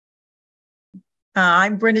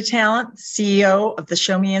I'm Brenda Talent, CEO of the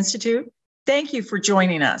Show Me Institute. Thank you for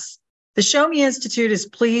joining us. The Show Me Institute is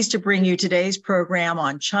pleased to bring you today's program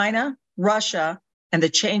on China, Russia, and the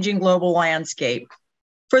changing global landscape.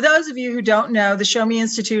 For those of you who don't know, the Show Me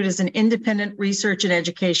Institute is an independent research and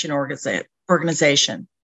education organization.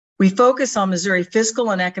 We focus on Missouri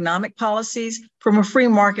fiscal and economic policies from a free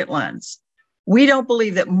market lens. We don't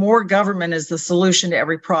believe that more government is the solution to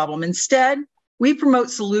every problem. Instead, we promote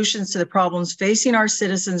solutions to the problems facing our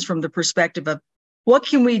citizens from the perspective of what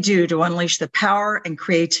can we do to unleash the power and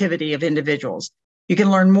creativity of individuals. You can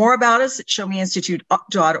learn more about us at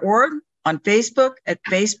showmeinstitute.org, on Facebook at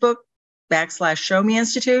Facebook.com/Show Me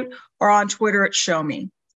Institute, or on Twitter at Show Me.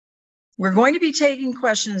 We're going to be taking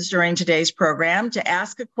questions during today's program. To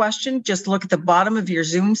ask a question, just look at the bottom of your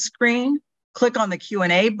Zoom screen, click on the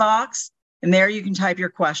Q&A box, and there you can type your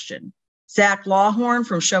question. Zach Lawhorn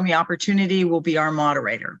from Show Me Opportunity will be our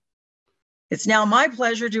moderator. It's now my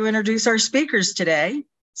pleasure to introduce our speakers today,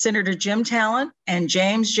 Senator Jim Talent and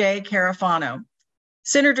James J. Carafano.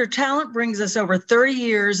 Senator Talent brings us over 30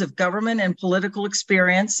 years of government and political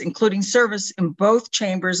experience, including service in both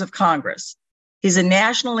chambers of Congress. He's a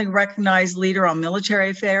nationally recognized leader on military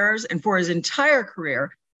affairs, and for his entire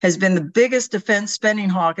career has been the biggest defense spending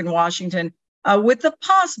hawk in Washington, with the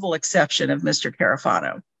possible exception of Mr.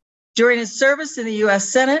 Carafano. During his service in the U.S.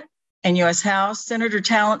 Senate and U.S. House, Senator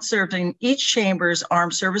Talent served in each chamber's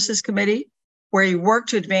Armed Services Committee, where he worked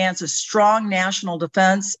to advance a strong national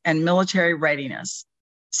defense and military readiness.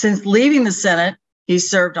 Since leaving the Senate, he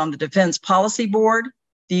served on the Defense Policy Board,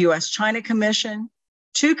 the U.S.-China Commission,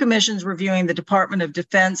 2 commissions reviewing the Department of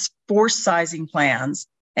Defense force sizing plans,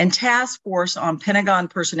 and Task Force on Pentagon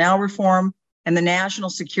Personnel Reform and the National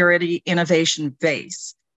Security Innovation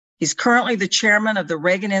Base. He's currently the chairman of the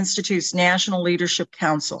Reagan Institute's National Leadership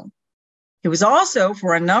Council. He was also,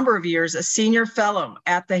 for a number of years, a senior fellow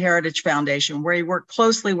at the Heritage Foundation, where he worked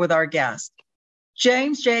closely with our guest.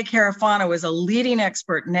 James J. Carafano is a leading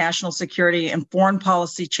expert in national security and foreign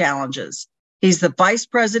policy challenges. He's the vice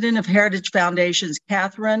president of Heritage Foundation's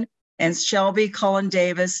Catherine and Shelby Cullen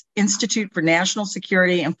Davis Institute for National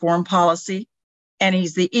Security and Foreign Policy, and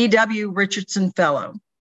he's the E.W. Richardson Fellow.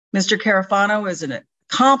 Mr. Carafano is an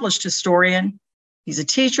accomplished historian. He's a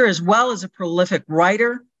teacher as well as a prolific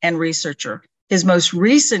writer and researcher. His most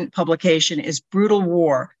recent publication is Brutal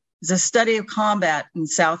War. It's a study of combat in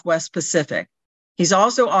Southwest Pacific. He's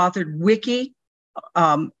also authored Wiki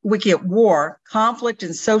at War, Conflict in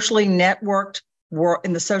the Socially Networked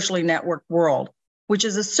World, which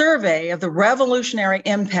is a survey of the revolutionary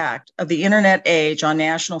impact of the internet age on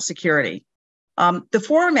national security. The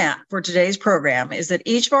format for today's program is that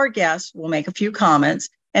each of our guests will make a few comments,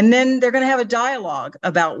 and then they're going to have a dialogue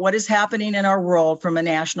about what is happening in our world from a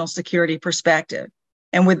national security perspective.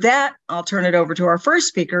 And with that, I'll turn it over to our first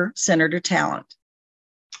speaker, Senator Talent.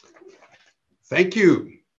 Thank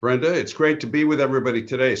you, Brenda. It's great to be with everybody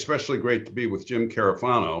today, especially great to be with Jim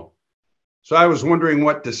Carafano. So I was wondering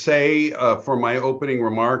what to say for my opening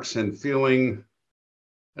remarks and feeling,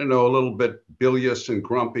 I don't know, a little bit bilious and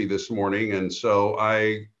grumpy this morning. And so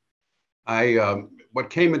what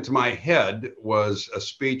came into my head was a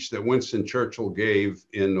speech that Winston Churchill gave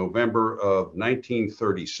in November of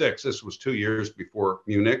 1936. This was 2 years before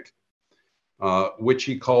Munich, which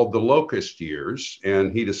he called the Locust Years.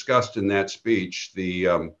 And he discussed in that speech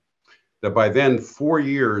that by then 4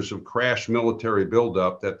 years of crash military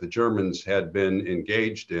buildup that the Germans had been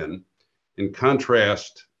engaged in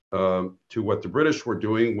contrast to what the British were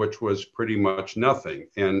doing, which was pretty much nothing.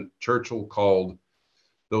 And Churchill called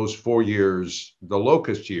those 4 years the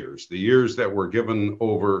Locust Years, the years that were given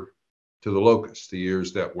over to the locusts, the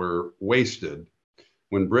years that were wasted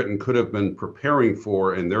when Britain could have been preparing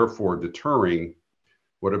for and therefore deterring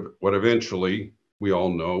what eventually we all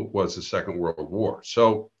know was the Second World War.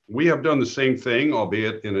 So we have done the same thing,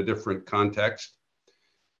 albeit in a different context.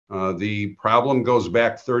 The problem goes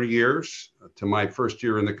back 30 years to my first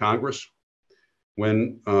year in the Congress,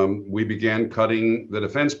 when we began cutting the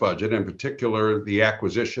defense budget, in particular the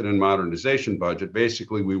acquisition and modernization budget.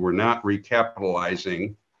 Basically, we were not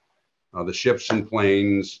recapitalizing the ships and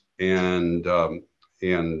planes and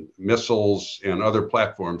missiles and other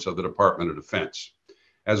platforms of the Department of Defense.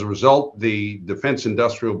 As a result, the defense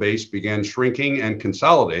industrial base began shrinking and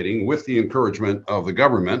consolidating with the encouragement of the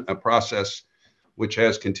government, a process which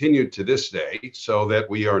has continued to this day, so that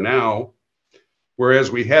we are now,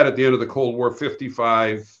 whereas we had at the end of the Cold War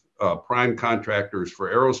 55 prime contractors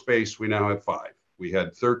for aerospace, we now have 5. We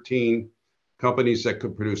had 13 companies that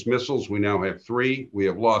could produce missiles. We now have 3. We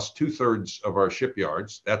have lost 2/3 of our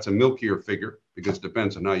shipyards. That's a milkier figure because it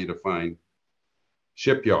depends on how you define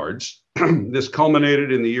shipyards. This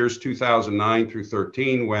culminated in the years 2009 through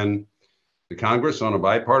 13 when the Congress, on a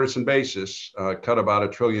bipartisan basis, cut about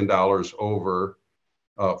 $1 trillion over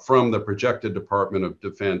from the projected Department of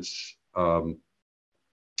Defense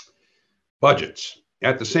budgets.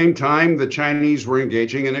 At the same time, the Chinese were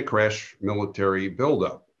engaging in a crash military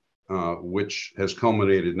buildup, which has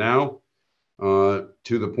culminated now to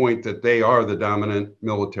the point that they are the dominant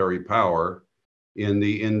military power in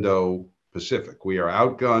the Indo-Pacific. We are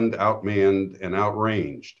outgunned, outmanned, and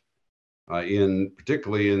outranged,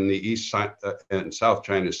 particularly in the East and South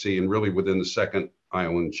China Sea, and really within the second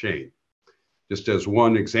island chain. Just as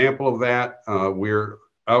one example of that, we're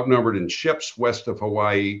outnumbered in ships west of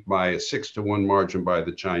Hawaii by a 6-to-1 margin by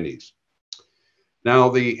the Chinese. Now,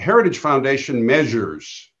 the Heritage Foundation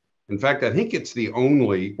measures, in fact, I think it's the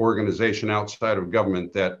only organization outside of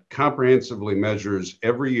government that comprehensively measures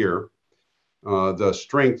every year the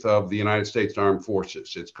strength of the United States Armed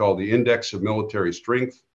Forces. It's called the Index of Military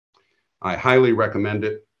Strength. I highly recommend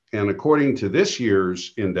it. And according to this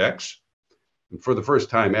year's index, for the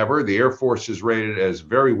first time ever, the Air Force is rated as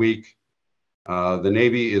very weak. The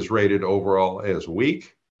Navy is rated overall as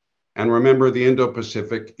weak. And remember, the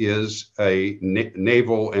Indo-Pacific is a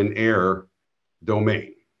naval and air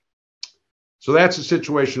domain. So that's the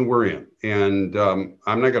situation we're in. And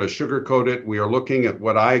I'm not going to sugarcoat it. We are looking at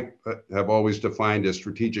what I have always defined as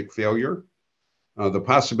strategic failure, the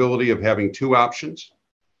possibility of having two options,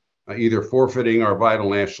 either forfeiting our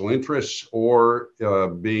vital national interests or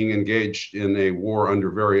being engaged in a war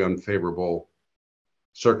under very unfavorable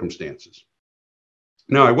circumstances.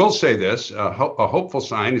 Now, I will say this, a hopeful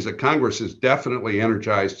sign is that Congress is definitely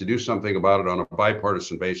energized to do something about it on a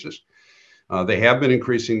bipartisan basis. They have been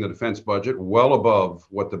increasing the defense budget well above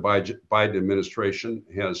what the Biden administration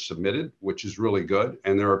has submitted, which is really good.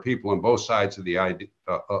 And there are people on both sides of the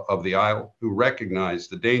aisle who recognize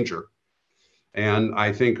the danger and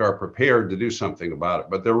I think are prepared to do something about it.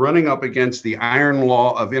 But they're running up against the iron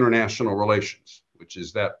law of international relations, which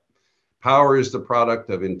is that power is the product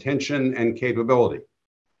of intention and capability.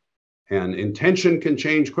 And intention can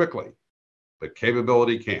change quickly, but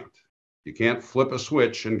capability can't. You can't flip a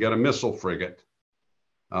switch and get a missile frigate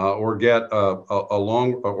or get a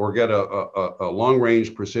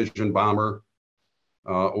long-range precision bomber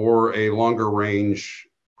or a longer-range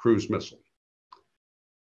cruise missile.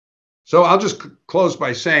 So I'll just close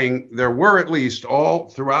by saying there were at least all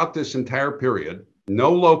throughout this entire period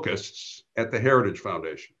no locusts at the Heritage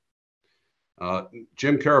Foundation.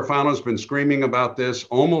 Jim Carafano has been screaming about this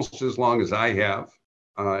almost as long as I have,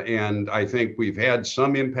 and I think we've had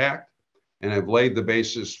some impact and have laid the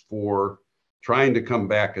basis for trying to come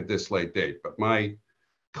back at this late date. But my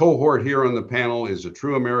cohort here on the panel is a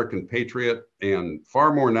true American patriot and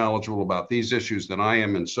far more knowledgeable about these issues than I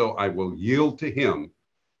am, and so I will yield to him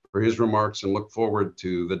for his remarks and look forward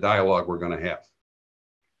to the dialogue we're going to have.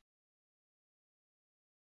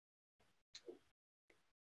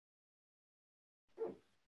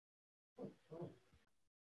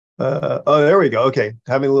 Oh, there we go. Okay,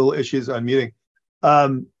 having a little issues unmuting.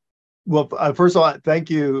 Well, first of all, thank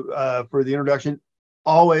you for the introduction.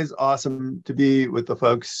 Always awesome to be with the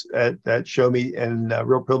folks at Show Me, and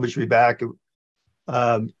real privilege to be back.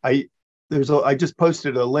 I just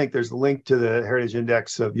posted a link. There's a link to the Heritage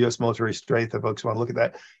Index of U.S. military strength if folks want to look at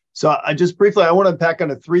that. So I just briefly, I want to unpack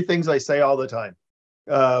on three things I say all the time.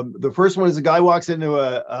 The first one is a guy walks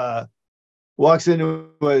into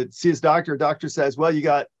see his doctor. Doctor says, "Well, you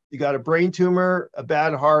got a brain tumor, a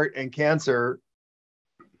bad heart, and cancer.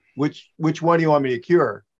 Which one do you want me to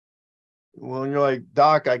cure?" Well, and you're like,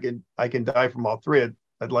 "Doc, I can die from all three.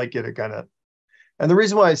 I'd like you to kind of." And the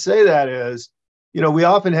reason why I say that is, we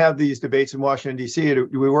often have these debates in Washington, D.C. Do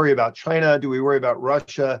we worry about China? Do we worry about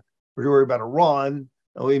Russia? Or do we worry about Iran?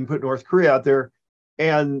 And we even put North Korea out there.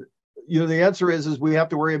 And, the answer is we have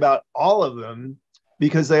to worry about all of them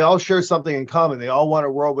because they all share something in common. They all want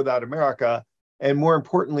a world without America. And more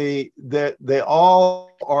importantly, that they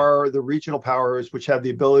all are the regional powers which have the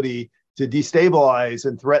ability to destabilize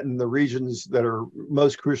and threaten the regions that are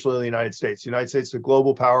most crucial in the United States. The United States is a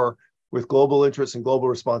global power with global interests and global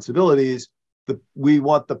responsibilities. We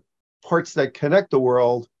want the parts that connect the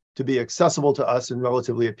world to be accessible to us and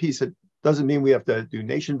relatively at peace. It doesn't mean we have to do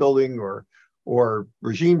nation building or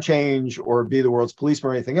regime change or be the world's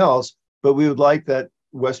policeman or anything else, but we would like that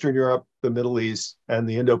Western Europe, the Middle East, and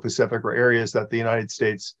the Indo-Pacific are areas that the United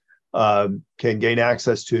States can gain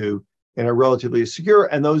access to and are relatively secure.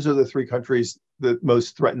 And those are the three countries that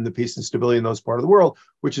most threaten the peace and stability in those part of the world,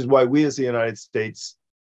 which is why we as the United States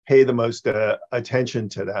pay the most attention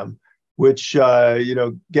to them, which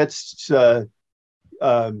gets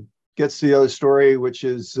gets to the other story, which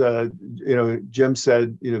is, Jim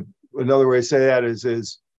said, another way to say that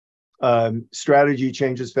is strategy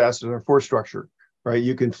changes faster than force structure, right?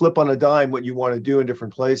 You can flip on a dime what you want to do in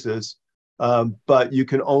different places, but you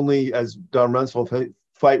can only, as Don Rumsfeld,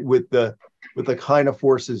 fight with the kind of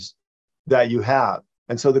forces that you have.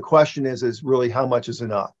 And so the question is really how much is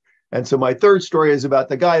enough? And so my third story is about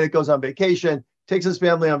the guy that goes on vacation, takes his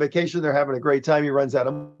family on vacation. They're having a great time. He runs out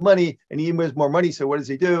of money and he needs more money. So what does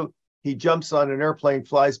he do? He jumps on an airplane,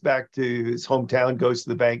 flies back to his hometown, goes to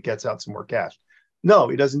the bank, gets out some more cash. No,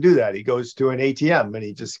 he doesn't do that. He goes to an ATM and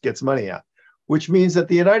he just gets money out, which means that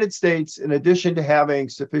the United States, in addition to having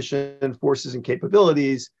sufficient forces and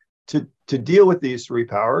capabilities to deal with these three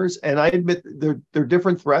powers, and I admit they're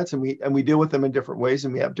different threats, and we deal with them in different ways,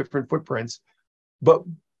 and we have different footprints, but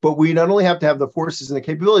we not only have to have the forces and the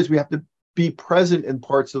capabilities, we have to be present in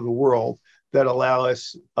parts of the world that allow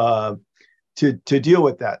us to deal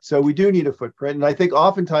with that. So we do need a footprint, and I think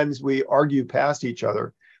oftentimes we argue past each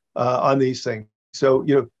other on these things. So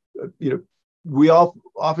we all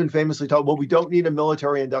often famously talk, well, we don't need a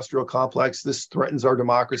military-industrial complex. This threatens our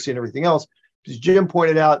democracy and everything else. As Jim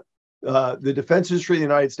pointed out, the defense industry in the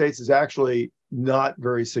United States is actually not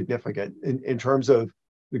very significant in terms of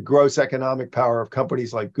the gross economic power of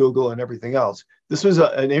companies like Google and everything else. This was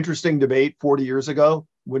an interesting debate 40 years ago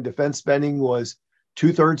when defense spending was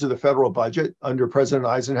 2/3 of the federal budget under President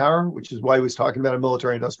Eisenhower, which is why he was talking about a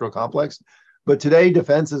military-industrial complex. But today,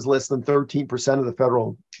 defense is less than 13% of the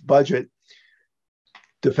federal budget.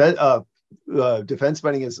 Defense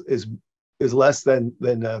spending is less than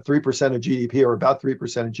 3% of GDP, or about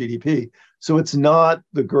 3% of GDP. So it's not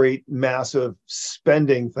the great massive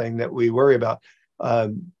spending thing that we worry about.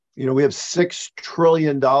 We have $6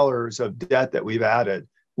 trillion of debt that we've added,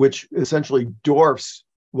 which essentially dwarfs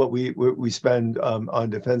what we spend on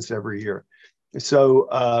defense every year. So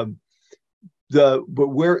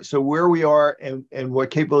where we are and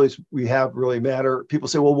what capabilities we have really matter. People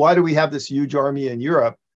say, well, why do we have this huge army in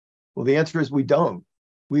Europe? Well, the answer is we don't.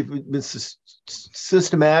 We've been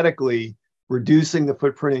systematically reducing the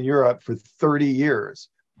footprint in Europe for 30 years.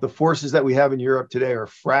 The forces that we have in Europe today are a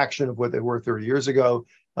fraction of what they were 30 years ago.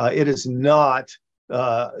 It is not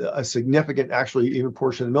a significant, actually, even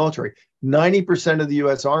portion of the military. 90% of the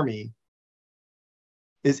U.S. Army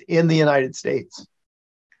is in the United States.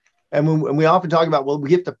 And when we often talk about, well,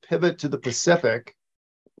 we have to pivot to the Pacific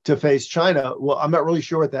to face China, well, I'm not really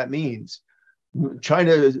sure what that means.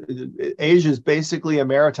 Asia is basically a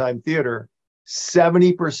maritime theater.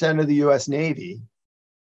 70% of the U.S. Navy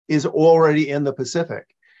is already in the Pacific.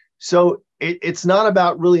 So it's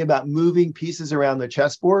not really about moving pieces around the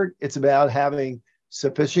chessboard. It's about having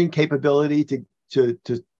sufficient capability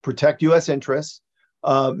to protect U.S. interests,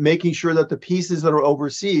 making sure that the pieces that are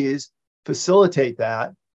overseas facilitate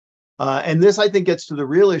that. And this, I think, gets to the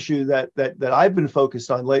real issue that I've been focused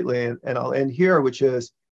on lately, and I'll end here, which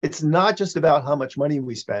is it's not just about how much money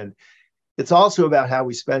we spend. It's also about how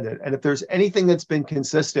we spend it. And if there's anything that's been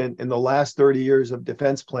consistent in the last 30 years of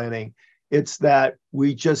defense planning, it's that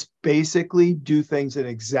we just basically do things in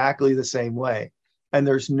exactly the same way. And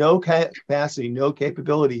there's no capacity, no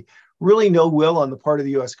capability, really no will on the part of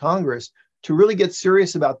the US Congress to really get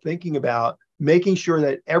serious about thinking about making sure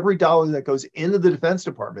that every dollar that goes into the Defense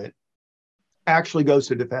Department actually goes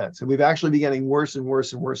to defense. And we've actually been getting worse and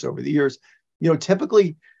worse and worse over the years.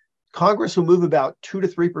 Typically, Congress will move about 2 to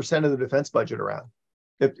 3% of the defense budget around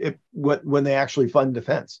when they actually fund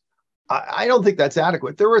defense. I don't think that's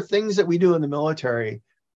adequate. There are things that we do in the military,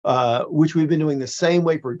 which we've been doing the same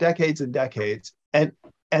way for decades and decades, and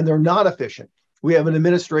they're not efficient. We have an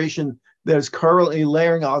administration that is currently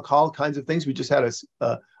layering out all kinds of things. We just had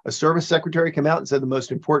a service secretary come out and said the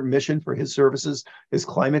most important mission for his services is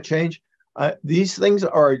climate change. These things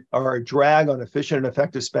are a drag on efficient and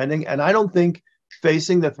effective spending, and I don't think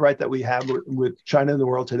facing the threat that we have with China in the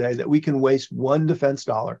world today, that we can waste one defense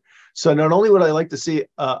dollar. So not only would I like to see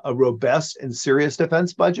a robust and serious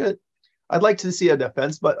defense budget, I'd like to see a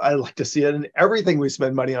defense, but I'd like to see it in everything we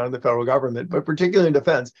spend money on in the federal government, but particularly in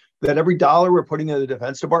defense, that every dollar we're putting in the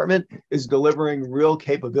Defense Department is delivering real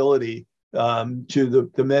capability to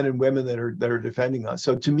the men and women that are defending us.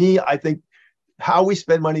 So to me, I think how we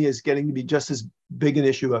spend money is getting to be just as big an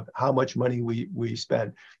issue of how much money we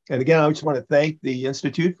spend. And again, I just want to thank the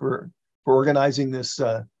Institute for organizing this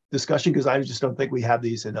discussion, because I just don't think we have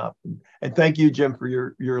these enough. And thank you, Jim, for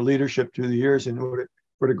your leadership through the years, and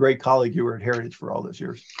what a great colleague you were at Heritage for all those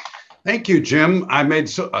years. Thank you, Jim. I made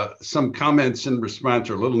some comments in response,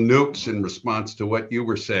 or little nukes in response to what you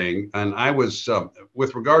were saying. And I was,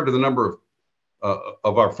 with regard to the number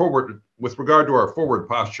of our forward, with regard to our forward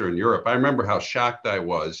posture in Europe. I remember how shocked I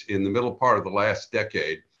was in the middle part of the last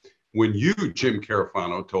decade when you, Jim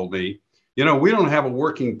Carafano, told me, you know, we don't have a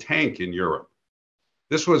working tank in Europe.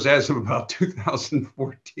 This was as of about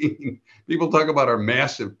 2014. People talk about our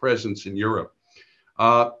massive presence in Europe.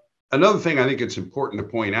 Another thing I think it's important to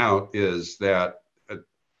point out is that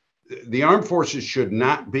the armed forces should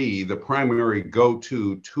not be the primary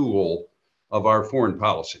go-to tool of our foreign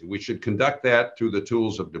policy. We should conduct that through the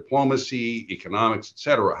tools of diplomacy, economics, et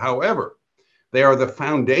cetera. However, they are the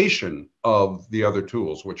foundation of the other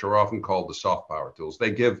tools, which are often called the soft power tools.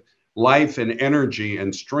 They give life and energy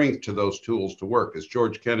and strength to those tools to work. As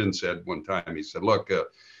George Kennan said one time, he said, look,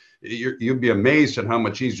 you'd be amazed at how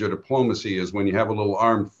much easier diplomacy is when you have a little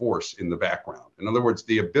armed force in the background. In other words,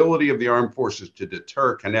 the ability of the armed forces to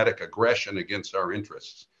deter kinetic aggression against our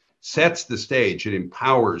interests sets the stage. It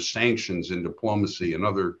empowers sanctions and diplomacy and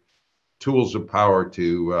other tools of power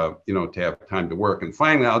to, to have time to work. And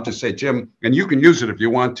finally, I'll just say, Jim, and you can use it if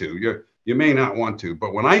you want to, you may not want to,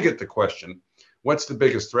 but when I get the question, what's the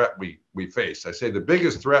biggest threat we face? I say the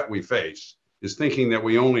biggest threat we face is thinking that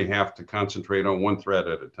we only have to concentrate on one threat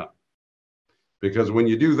at a time. Because when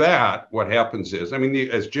you do that, what happens is, I mean,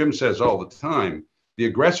 as Jim says all the time, the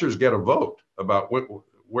aggressors get a vote about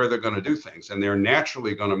where they're going to do things, and they're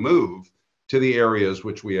naturally going to move to the areas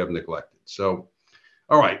which we have neglected. So,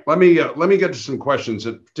 all right, let me get to some questions,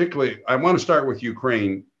 and particularly, I want to start with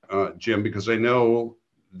Ukraine, Jim, because I know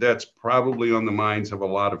that's probably on the minds of a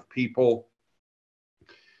lot of people.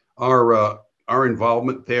 Our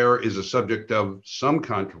involvement there is a subject of some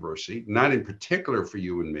controversy, not in particular for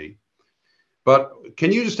you and me. But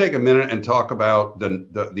can you just take a minute and talk about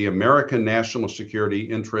the American national security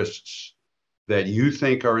interests that you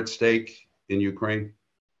think are at stake in Ukraine?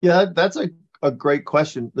 Yeah, that's a great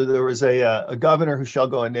question. There was a governor who shall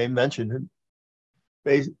go unnamed mentioned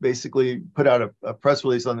who basically put out a press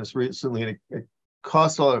release on this recently, and it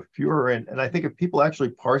caused a lot of furor. And I think if people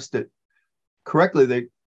actually parsed it correctly,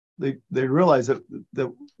 they realize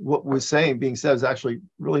that what was being said is actually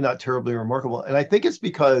really not terribly remarkable. And I think it's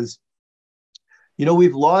because,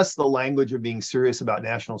 we've lost the language of being serious about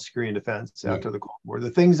national security and defense after the Cold War.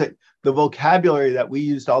 The vocabulary that we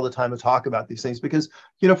used all the time to talk about these things, because,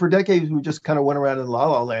 for decades, we just kind of went around in la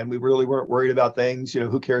la land. We really weren't worried about things.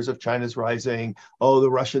 Who cares if China's rising? Oh,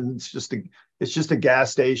 the Russians, it's just a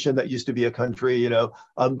gas station that used to be a country,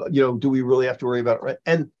 do we really have to worry about it?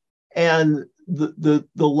 And the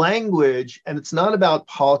language, and it's not about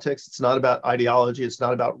politics, it's not about ideology, it's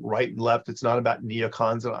not about right and left, it's not about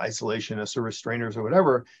neocons and isolationists or restrainers or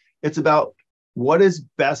whatever. It's about what is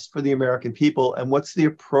best for the American people and what's the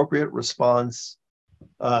appropriate response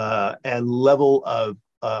and level of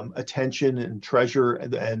attention and treasure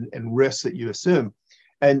and risks that you assume.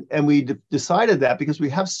 And we decided that because we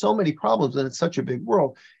have so many problems and it's such a big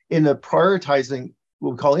world, in the prioritizing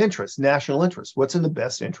what we call interests, national interests. What's in the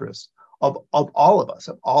best interest of all of us,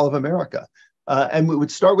 of all of America? And we would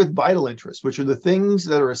start with vital interests, which are the things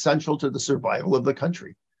that are essential to the survival of the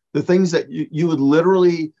country. The things that you would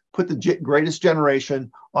literally put the greatest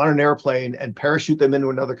generation on an airplane and parachute them into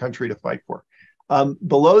another country to fight for.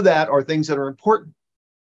 Below that are things that are important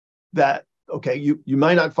that, okay, you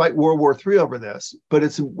might not fight World War III over this, but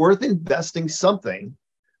it's worth investing something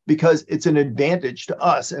because it's an advantage to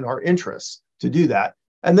us and our interests to do that.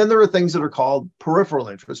 And then there are things that are called peripheral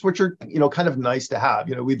interests, which are, kind of nice to have.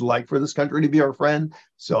 We'd like for this country to be our friend.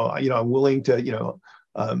 So, I'm willing to,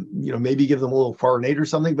 maybe give them a little foreign aid or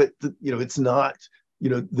something, but, it's not,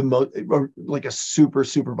 the most, like a super,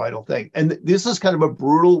 super vital thing. And this is kind of a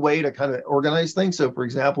brutal way to kind of organize things. So, for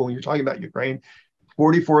example, when you're talking about Ukraine,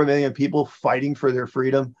 44 million people fighting for their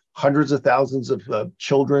freedom, hundreds of thousands of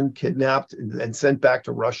children kidnapped and sent back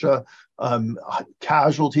to Russia,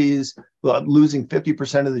 casualties, losing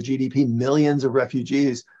 50% of the GDP, millions of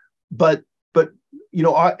refugees. But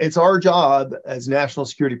it's our job as national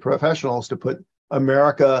security professionals to put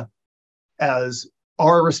America as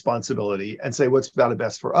our responsibility and say what's about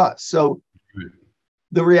best for us. So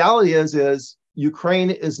the reality is Ukraine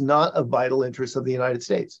is not a vital interest of the United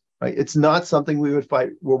States, right? It's not something we would fight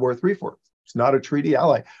World War III for. It's not a treaty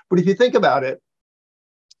ally. But if you think about it,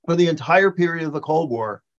 for the entire period of the Cold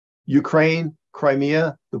War, Ukraine,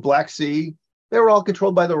 Crimea, the Black Sea, they were all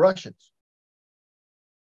controlled by the Russians.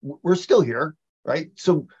 We're still here, right?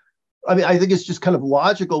 So, I think it's just kind of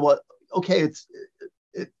logical.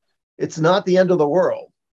 It's not the end of the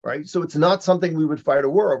world, right? So it's not something we would fight a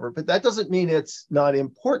war over, but that doesn't mean it's not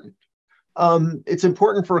important. It's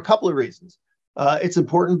important for a couple of reasons. It's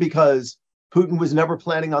important because Putin was never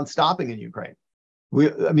planning on stopping in Ukraine.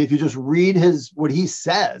 I mean, if you just read what he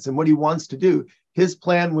says and what he wants to do, his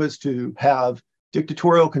plan was to have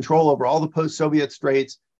dictatorial control over all the post-Soviet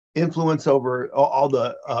states, influence over all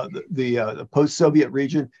the post-Soviet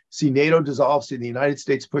region, see NATO dissolve, see the United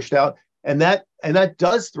States pushed out, and that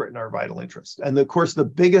does threaten our vital interests. And of course, the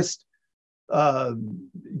biggest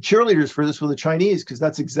cheerleaders for this were the Chinese, because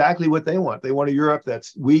that's exactly what they want. They want a Europe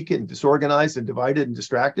that's weak and disorganized and divided and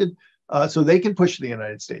distracted, so they can push the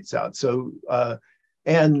United States out. So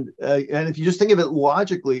and if you just think of it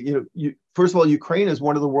logically, first of all, Ukraine is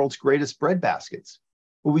one of the world's greatest breadbaskets.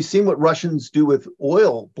 Well, we've seen what Russians do with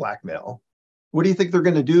oil blackmail. What do you think they're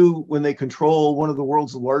going to do when they control one of the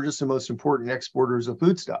world's largest and most important exporters of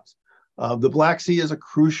foodstuffs? The Black Sea is a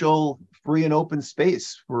crucial free and open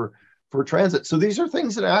space for transit. So these are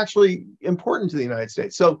things that are actually important to the United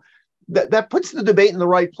States. So that puts the debate in the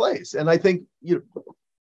right place. And I think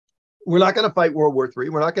we're not going to fight World War III.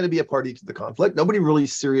 We're not going to be a party to the conflict. Nobody really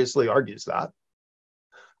seriously argues that.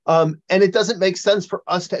 And it doesn't make sense for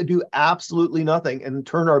us to do absolutely nothing and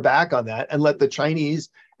turn our back on that and let the Chinese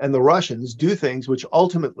and the Russians do things which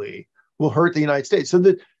ultimately will hurt the United States.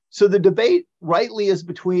 So the debate rightly is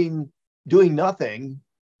between doing nothing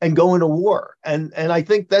and going to war. And I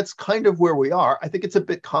think that's kind of where we are. I think it's a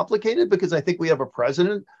bit complicated because I think we have a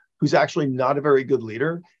president who's actually not a very good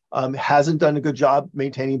leader, hasn't done a good job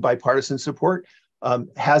maintaining bipartisan support,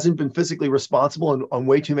 hasn't been physically responsible on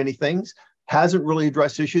way too many things, hasn't really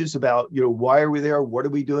addressed issues about, why are we there? What are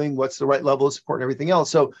we doing? What's the right level of support and everything else?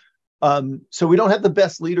 So we don't have the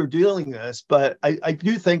best leader dealing this, but I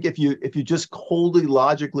do think if you just coldly,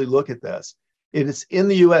 logically look at this, it is in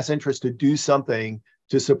the U.S. interest to do something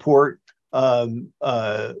to support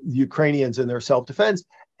the Ukrainians in their self-defense.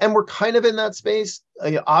 And we're kind of in that space.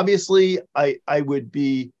 Obviously, I would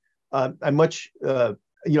be, I'm much,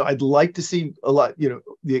 I'd like to see a lot,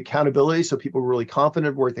 the accountability, so people are really confident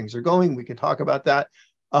of where things are going. We can talk about that.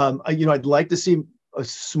 I'd like to see a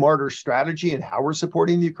smarter strategy in how we're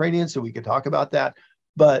supporting the Ukrainians, so we could talk about that.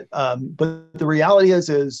 But the reality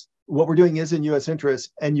is what we're doing is in U.S.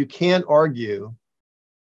 interest, and you can't argue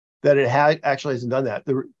that it actually hasn't done that.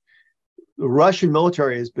 The Russian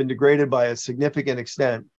military has been degraded by a significant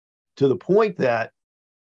extent to the point that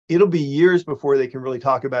it'll be years before they can really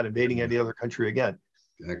talk about invading any other country again.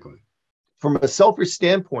 Exactly. From a selfish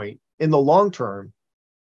standpoint, in the long term,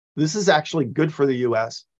 this is actually good for the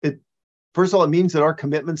U.S. First of all, it means that our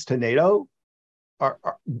commitments to NATO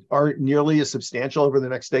are nearly as substantial over the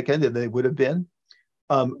next decade than they would have been.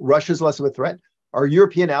 Russia's less of a threat. Our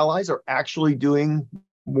European allies are actually doing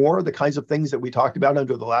more of the kinds of things that we talked about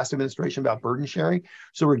under the last administration about burden sharing.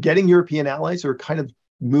 So we're getting European allies who are kind of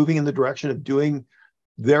moving in the direction of doing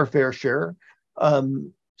their fair share.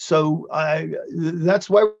 So that's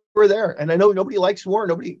why we're there. And I know nobody likes war.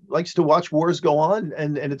 Nobody likes to watch wars go on,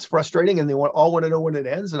 and it's frustrating, and they all want to know when it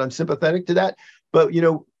ends. And I'm sympathetic to that. But,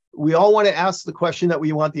 we all want to ask the question that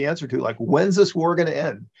we want the answer to, like, when's this war going to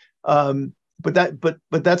end?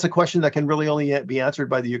 But that's a question that can really only be answered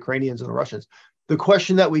by the Ukrainians and the Russians. The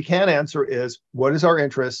question that we can answer is, what is our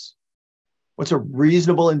interest? What's a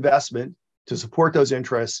reasonable investment to support those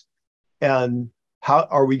interests? And how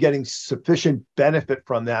are we getting sufficient benefit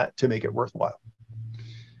from that to make it worthwhile?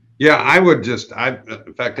 Yeah,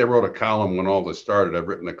 in fact, I wrote a column when all this started. I've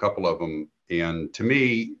written a couple of them. And to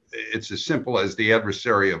me, it's as simple as the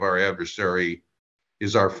adversary of our adversary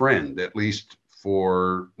is our friend, at least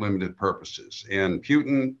for limited purposes. And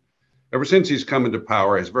Putin, ever since he's come into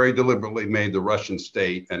power, has very deliberately made the Russian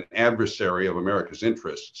state an adversary of America's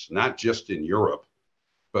interests, not just in Europe,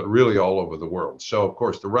 but really all over the world. So, of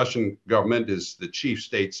course, the Russian government is the chief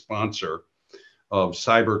state sponsor of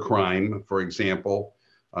cybercrime, for example.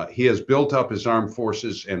 He has built up his armed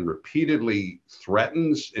forces and repeatedly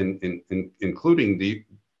threatens, including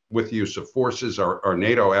with use of forces, our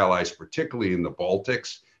NATO allies, particularly in the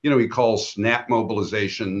Baltics. He calls snap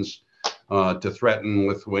mobilizations to threaten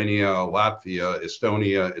Lithuania, Latvia,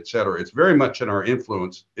 Estonia, et cetera. It's very much in our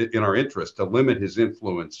interest to limit his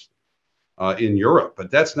influence in Europe. But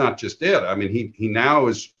that's not just it. I mean, he now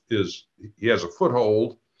he has a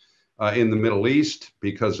foothold in the Middle East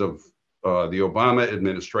because of the Obama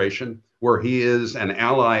administration, where he is an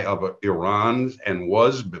ally of Iran and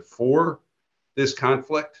was before this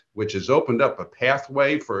conflict, which has opened up a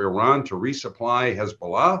pathway for Iran to resupply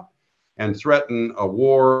Hezbollah and threaten a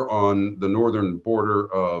war on the northern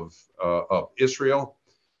border of Israel.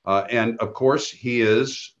 And of course, he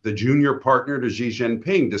is the junior partner to Xi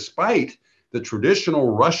Jinping, despite the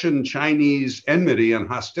traditional Russian-Chinese enmity and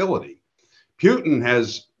hostility. Putin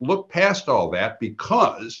has looked past all that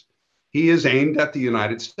because he is aimed at the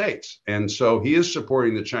United States. And so he is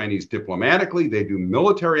supporting the Chinese diplomatically. They do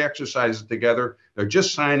military exercises together. They're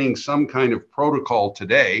just signing some kind of protocol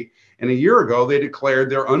today. And a year ago, they declared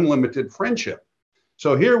their unlimited friendship.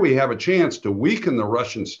 So here we have a chance to weaken the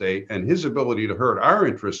Russian state and his ability to hurt our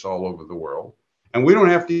interests all over the world. And we don't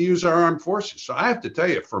have to use our armed forces. So I have to tell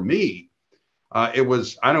you, for me, it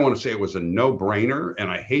was, I don't want to say it was a no-brainer.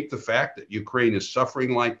 And I hate the fact that Ukraine is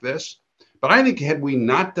suffering like this. But I think had we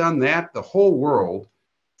not done that, the whole world,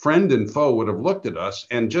 friend and foe, would have looked at us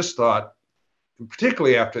and just thought,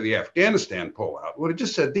 particularly after the Afghanistan pullout, would have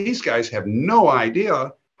just said, these guys have no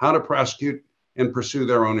idea how to prosecute and pursue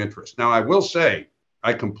their own interests. Now, I will say,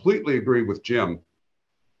 I completely agree with Jim.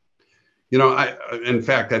 You know, in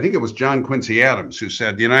fact, I think it was John Quincy Adams who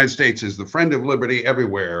said, the United States is the friend of liberty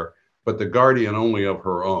everywhere, but the guardian only of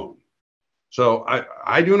her own. So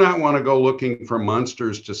I do not want to go looking for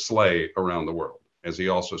monsters to slay around the world, as he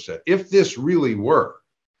also said. If this really were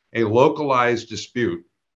a localized dispute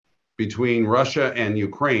between Russia and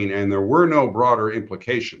Ukraine, and there were no broader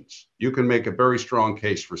implications, you can make a very strong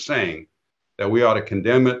case for saying that we ought to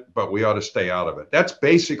condemn it, but we ought to stay out of it. That's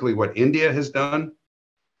basically what India has done.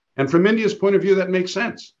 And from India's point of view, that makes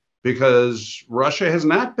sense because Russia has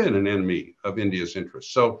not been an enemy of India's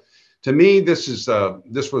interests. So to me, this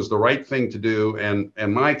was the right thing to do. And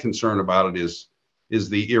my concern about it is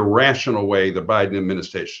the irrational way the Biden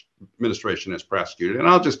administration has prosecuted. And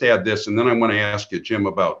I'll just add this, and then I want to ask you, Jim,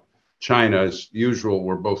 about China. As usual,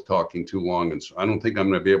 we're both talking too long, and so I don't think I'm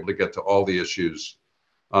going to be able to get to all the issues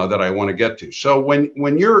that I want to get to. So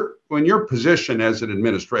when your position as an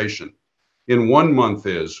administration in 1 month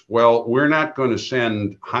is, well, we're not going to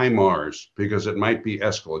send HIMARS because it might be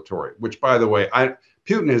escalatory, which, by the way,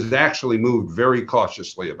 Putin has actually moved very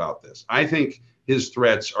cautiously about this. I think his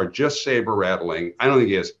threats are just saber rattling. I don't think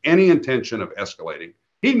he has any intention of escalating.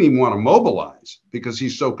 He didn't even want to mobilize because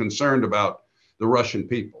he's so concerned about the Russian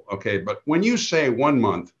people. Okay, but when you say 1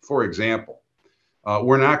 month, for example,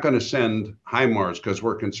 we're not going to send HIMARS because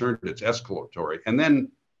we're concerned it's escalatory, and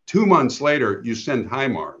then 2 months later you send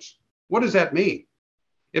HIMARS, what does that mean?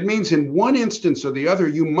 It means in one instance or the other,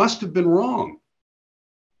 you must have been wrong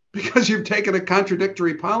because you've taken a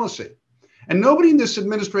contradictory policy. And nobody in this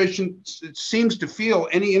administration seems to feel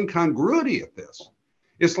any incongruity at this.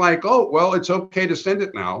 It's like, oh, well, it's okay to send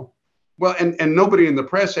it now. Well, and nobody in the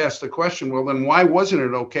press asked the question, well, then why wasn't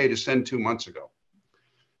it okay to send 2 months ago?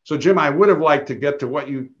 So, Jim, I would have liked to get to what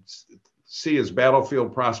you see as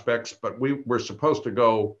battlefield prospects, but we're supposed to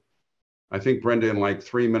go, I think, Brenda, in like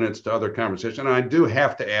 3 minutes to other conversation. And I do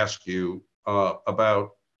have to ask you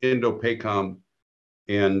about Indo-PACOM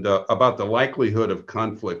and about the likelihood of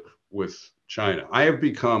conflict with China. I have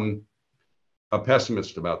become a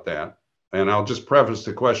pessimist about that. And I'll just preface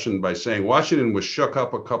the question by saying Washington was shook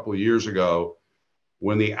up a couple of years ago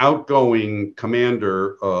when the outgoing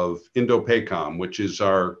commander of Indo-PACOM, which is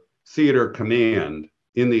our theater command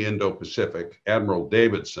in the Indo-Pacific, Admiral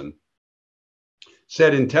Davidson,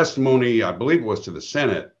 said in testimony, I believe it was to the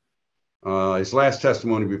Senate, his last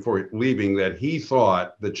testimony before leaving, that he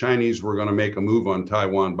thought the Chinese were going to make a move on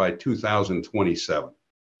Taiwan by 2027,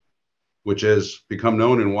 which has become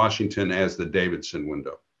known in Washington as the Davidson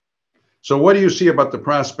window. So what do you see about the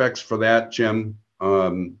prospects for that, Jim?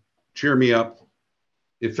 Cheer me up,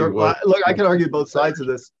 if you will. Look, I can argue both sides of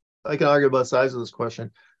this. I can argue both sides of this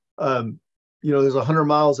question. There's 100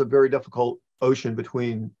 miles of very difficult ocean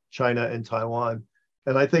between China and Taiwan.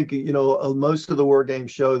 And I think, most of the war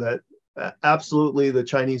games show that absolutely the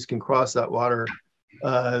Chinese can cross that water.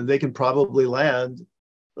 They can probably land,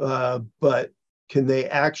 but can they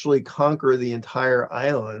actually conquer the entire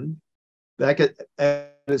island? That could, and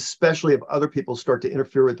especially if other people start to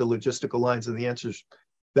interfere with the logistical lines, and the answer is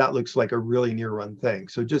that looks like a really near-run thing.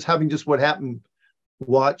 So having what happened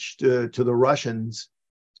watched to the Russians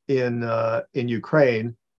in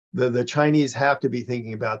Ukraine, the Chinese have to be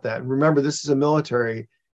thinking about that. And remember, this is a military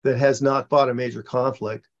that has not fought a major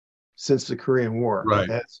conflict since the Korean War. Right.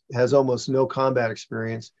 Has almost no combat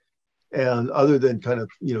experience, and other than kind of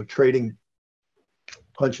trading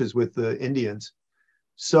punches with the Indians.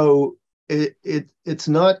 So it's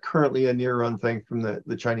not currently a near-run thing from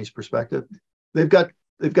the Chinese perspective. They've got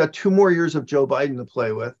 2 more years of Joe Biden to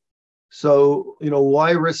play with. So,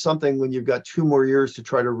 why risk something when you've got 2 more years to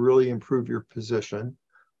try to really improve your position?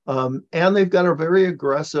 And they've got a very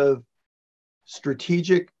aggressive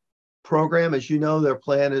strategic program. As you know, their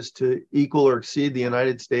plan is to equal or exceed the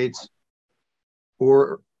United States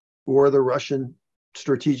or the Russian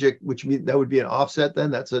strategic, which means that would be an offset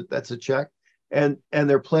then. That's a check. And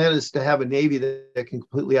their plan is to have a Navy that can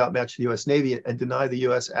completely outmatch the U.S. Navy and deny the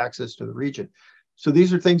U.S. access to the region. So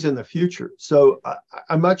these are things in the future. So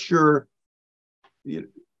I'm not sure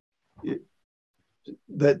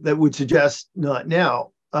that would suggest not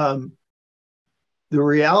now. The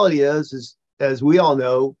reality is as we all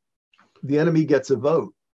know, the enemy gets a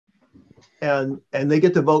vote, and they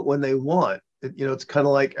get to vote when they want. It's kind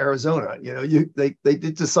of like Arizona. They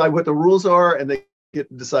decide what the rules are, and they get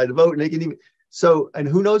to decide to vote, and they can even and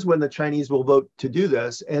who knows when the Chinese will vote to do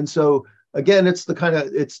this. And so again, it's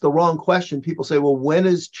the wrong question. People say, well, when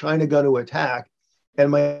is China going to attack? And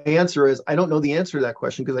my answer is, I don't know the answer to that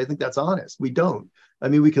question, because I think that's honest. We don't. I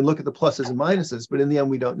mean, we can look at the pluses and minuses, but in the end,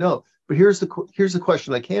 we don't know. But here's the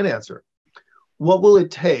question I can answer. What will it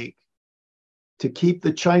take to keep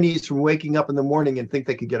the Chinese from waking up in the morning and think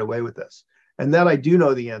they could get away with this? And that I do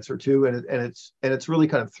know the answer to, and it's really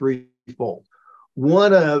kind of threefold.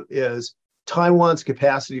 One is Taiwan's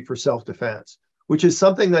capacity for self-defense, which is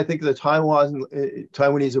something that I think the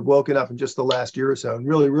Taiwanese have woken up in just the last year or so and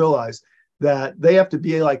really realized that they have to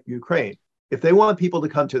be like Ukraine. If they want people to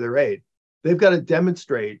come to their aid, they've got to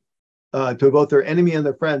demonstrate to both their enemy and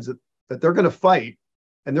their friends that they're going to fight,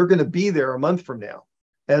 and they're going to be there a month from now.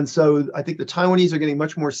 And so I think the Taiwanese are getting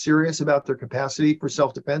much more serious about their capacity for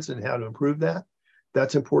self-defense and how to improve that.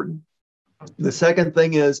 That's important. The second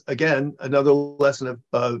thing is, again, another lesson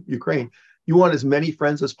of Ukraine. You want as many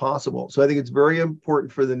friends as possible. So I think it's very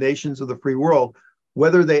important for the nations of the free world,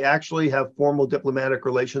 whether they actually have formal diplomatic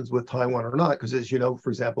relations with Taiwan or not, because as you know, for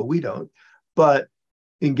example, we don't, but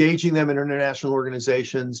engaging them in international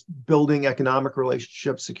organizations, building economic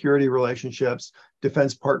relationships, security relationships,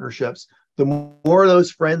 defense partnerships. The more of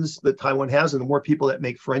those friends that Taiwan has and the more people that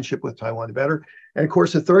make friendship with Taiwan, the better. And of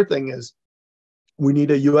course, the third thing is we need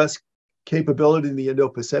a U.S. capability in the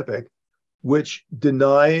Indo-Pacific, which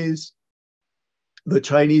denies the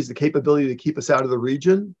Chinese the capability to keep us out of the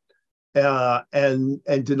region, and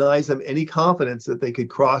denies them any confidence that they could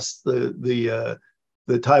cross the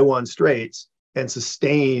Taiwan Straits and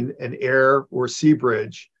sustain an air or sea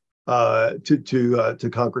bridge to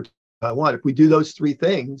conquer Taiwan. If we do those three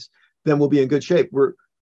things, then we'll be in good shape.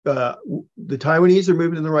 The Taiwanese are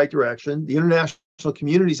moving in the right direction. The international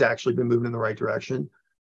community's actually been moving in the right direction.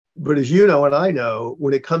 But as you know and I know,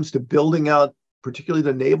 when it comes to building out, particularly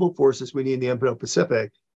the naval forces we need in the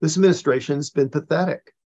Indo-Pacific, this administration's been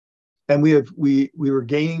pathetic. And we were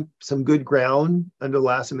gaining some good ground under the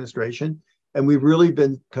last administration, and we've really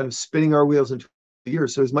been kind of spinning our wheels in 2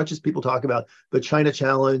 years. So as much as people talk about the China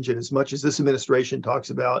challenge, and as much as this administration talks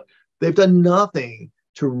about, they've done nothing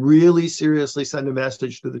to really seriously send a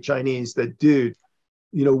message to the Chinese that, dude,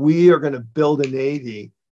 we are going to build a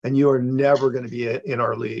Navy, and you are never going to be in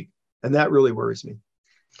our league. And that really worries me.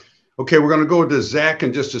 Okay, we're going to go to Zach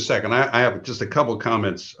in just a second. I have just a couple of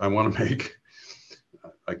comments I want to make.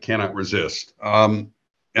 I cannot resist. And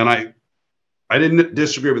I didn't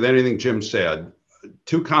disagree with anything Jim said.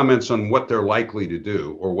 2 comments on what they're likely to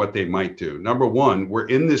do or what they might do. Number one, we're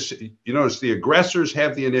in this, you notice the aggressors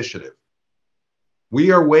have the initiative.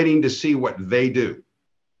 We are waiting to see what they do.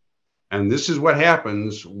 And this is what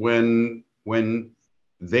happens when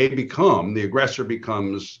the aggressor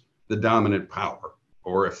becomes the dominant power,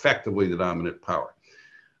 or effectively the dominant power.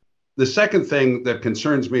 The second thing that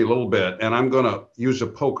concerns me a little bit, and I'm going to use a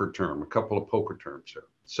couple of poker terms here.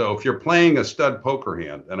 So if you're playing a stud poker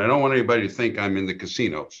hand, and I don't want anybody to think I'm in the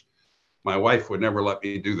casinos, my wife would never let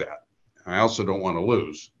me do that. I also don't want to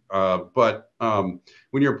lose. But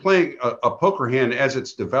when you're playing a poker hand as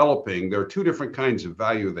it's developing, there are 2 different kinds of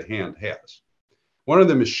value the hand has. One of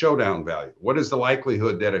them is showdown value. What is the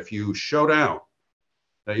likelihood that if you show down,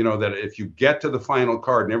 that if you get to the final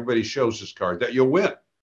card and everybody shows this card, that you'll win?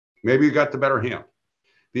 Maybe you got the better hand.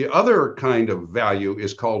 The other kind of value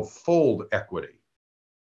is called fold equity.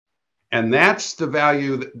 And that's the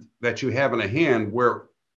value that you have in a hand where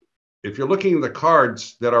if you're looking at the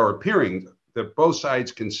cards that are appearing that both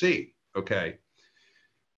sides can see, okay,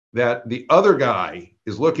 that the other guy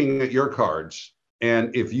is looking at your cards.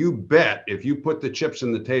 And if you put the chips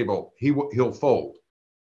in the table, he'll fold.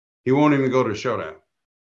 He won't even go to showdown.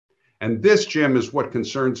 And this, Jim, is what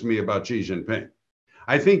concerns me about Xi Jinping.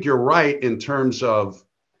 I think you're right in terms of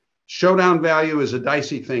showdown value is a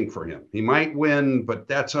dicey thing for him. He might win, but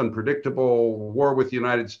that's unpredictable. War with the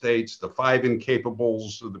United States, the 5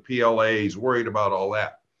 incapables of the PLA, he's worried about all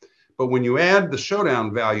that. But when you add the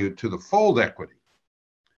showdown value to the fold equity,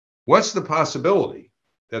 what's the possibility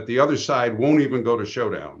that the other side won't even go to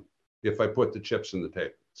showdown if I put the chips in the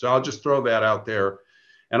table? So I'll just throw that out there.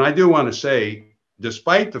 And I do want to say,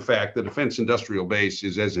 despite the fact the defense industrial base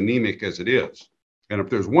is as anemic as it is, and if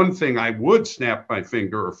there's one thing I would snap my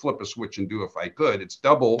finger or flip a switch and do if I could, it's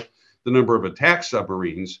double the number of attack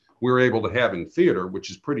submarines we were able to have in theater, which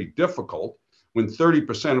is pretty difficult when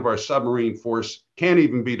 30% of our submarine force can't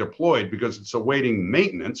even be deployed because it's awaiting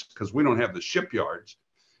maintenance because we don't have the shipyards.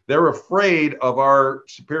 They're afraid of our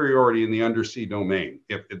superiority in the undersea domain.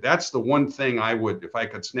 If that's the one thing I would, if I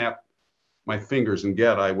could snap my fingers and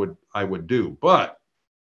get, I would do. But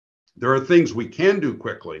there are things we can do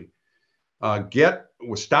quickly. Get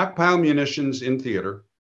with stockpile munitions in theater,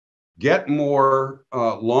 get more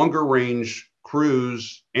longer range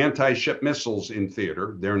cruise anti-ship missiles in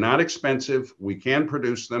theater. They're not expensive. We can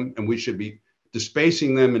produce them, and we should be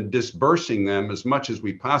dispersing them and dispersing them as much as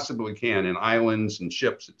we possibly can in islands and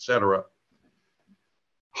ships, etc.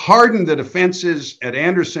 Harden the defenses at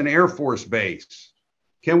Andersen Air Force Base.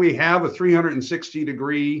 Can we have a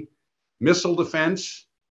 360-degree missile defense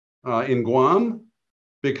in Guam?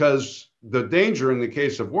 Because the danger in the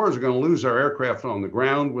case of war is we're going to lose our aircraft on the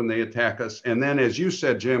ground when they attack us. And then, as you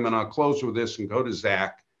said, Jim, and I'll close with this and go to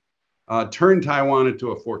Zach, turn Taiwan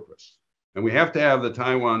into a fortress. And we have to have the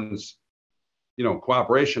Taiwan's,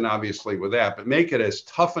 cooperation, obviously, with that, but make it as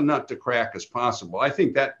tough a nut to crack as possible. I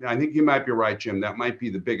think you might be right, Jim. That might be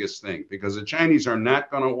the biggest thing, because the Chinese are not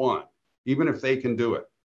going to want, even if they can do it,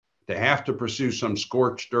 to have to pursue some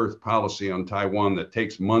scorched earth policy on Taiwan that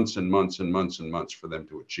takes months and months and months and months for them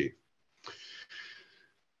to achieve.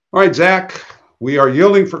 All right, Zach, we are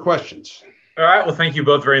yielding for questions. All right. Well, thank you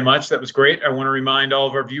both very much. That was great. I want to remind all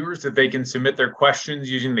of our viewers that they can submit their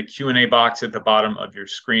questions using the Q&A box at the bottom of your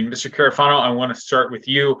screen. Mr. Carafano, I want to start with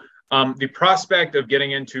you. The prospect of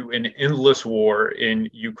getting into an endless war in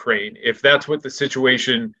Ukraine, if that's what the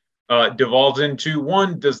situation devolves into,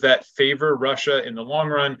 one, does that favor Russia in the long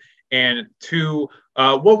run? And two,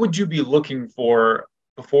 what would you be looking for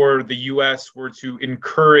before the U.S. were to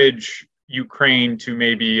encourage Ukraine to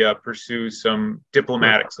maybe pursue some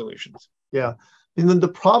diplomatic solutions? Yeah. And then the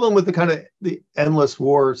problem with the endless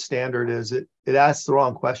war standard is it asks the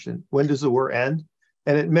wrong question. When does the war end?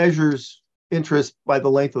 And it measures interest by the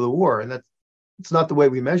length of the war. And it's not the way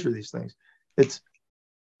we measure these things. It's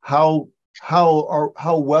how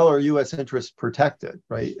well are U.S. interests protected,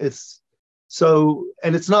 right?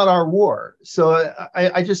 And it's not our war. So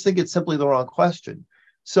I just think it's simply the wrong question.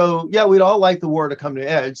 So yeah, we'd all like the war to come to an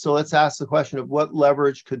edge. So let's ask the question of what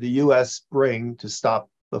leverage could the U.S. bring to stop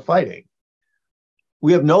the fighting?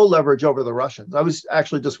 We have no leverage over the Russians. I was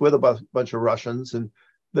actually just with a bunch of Russians, and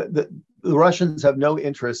the Russians have no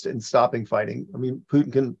interest in stopping fighting. I mean,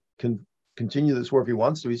 Putin can continue this war if he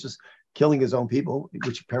wants to. He's just killing his own people,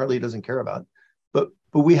 which apparently he doesn't care about. But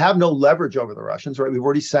we have no leverage over the Russians, right? We've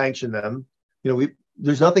already sanctioned them.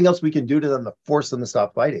 There's nothing else we can do to them to force them to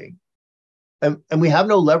stop fighting. And we have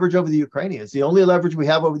no leverage over the Ukrainians. The only leverage we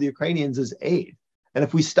have over the Ukrainians is aid. And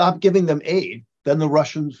if we stop giving them aid, then the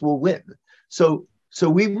Russians will win. So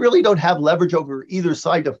we really don't have leverage over either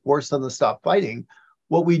side to force them to stop fighting.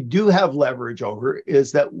 What we do have leverage over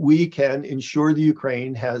is that we can ensure the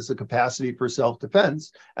Ukraine has the capacity for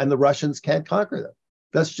self-defense and the Russians can't conquer them.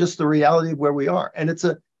 That's just the reality of where we are. And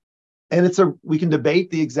we can debate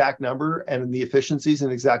the exact number and the efficiencies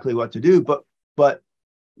and exactly what to do, but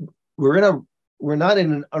we're not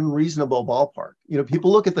in an unreasonable ballpark.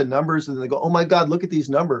 People look at the numbers and they go, oh my God, look at these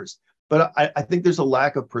numbers. But I think there's a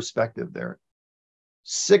lack of perspective there.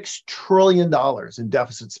 $6 trillion in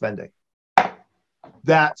deficit spending.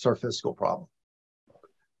 That's our fiscal problem.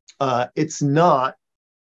 It's not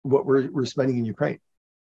what we're spending in Ukraine.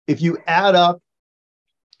 If you add up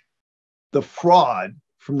the fraud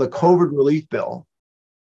from the COVID relief bill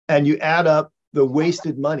and you add up the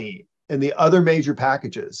wasted money in the other major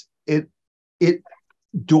packages, it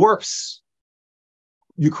dwarfs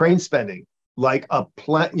Ukraine spending like a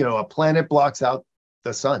planet blocks out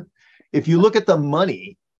the sun. If you look at the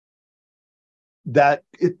money that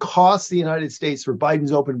it costs the United States for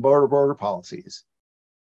Biden's open border policies,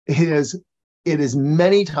 it is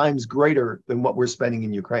many times greater than what we're spending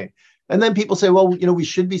in Ukraine. And then people say, well, we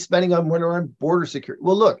should be spending on border security.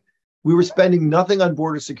 Well, look, we were spending nothing on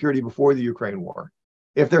border security before the Ukraine war.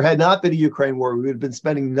 If there had not been a Ukraine war, we would have been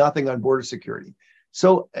spending nothing on border security.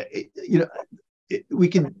 So, we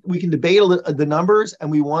can debate the numbers,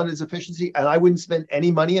 and we want its efficiency. And I wouldn't spend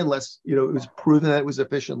any money unless it was proven that it was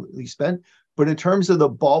efficiently spent. But in terms of the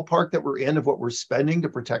ballpark that we're in of what we're spending to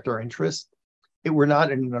protect our interests, we're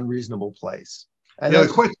not in an unreasonable place. And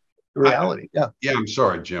that's the reality. I'm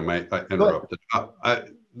sorry, Jim. I interrupted.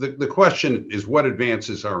 The question is what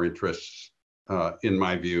advances our interests, in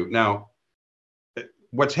my view. Now,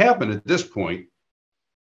 what's happened at this point,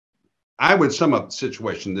 I would sum up the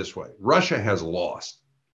situation this way. Russia has lost.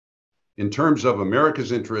 In terms of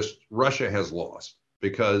America's interest, Russia has lost.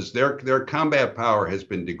 because their combat power has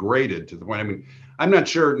been degraded to the point. I mean, I'm not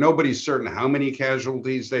sure, nobody's certain how many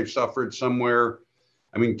casualties they've suffered somewhere.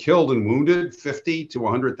 I mean, killed and wounded, 50 to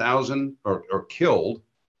 100,000 or killed,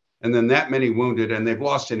 and then that many wounded, and they've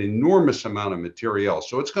lost an enormous amount of materiel.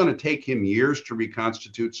 So it's going to take him years to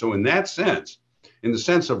reconstitute. So in that sense, in the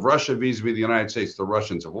sense of Russia vis-a-vis the United States, the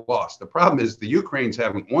Russians have lost. The problem is the Ukrainians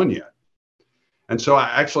haven't won yet. And so I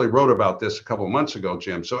actually wrote about this a couple of months ago,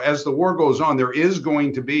 Jim. So as the war goes on, there is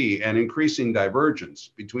going to be an increasing divergence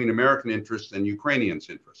between American interests and Ukrainians'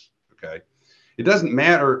 interests, okay? It doesn't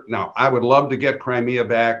matter. Now, I would love to get Crimea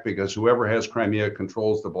back because whoever has Crimea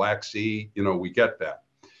controls the Black Sea. You know, we get that.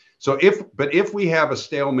 So if we have a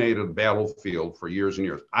stalemate of the battlefield for years and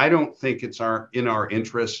years, I don't think it's in our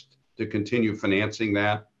interest to continue financing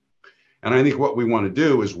that. And I think what we want to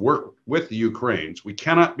do is work with the Ukrainians. We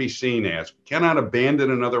cannot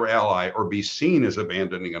abandon another ally or be seen as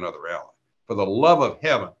abandoning another ally. For the love of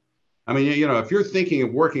heaven. I mean, you know, if you're thinking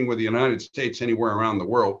of working with the United States anywhere around the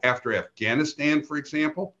world after Afghanistan, for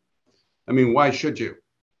example, I mean, why should you?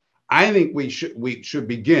 I think we should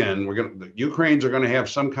begin. The Ukrainians are going to have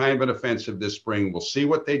some kind of an offensive this spring. We'll see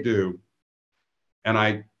what they do. And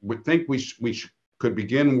I would think we could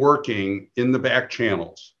begin working in the back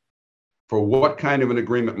channels for what kind of an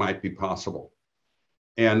agreement might be possible.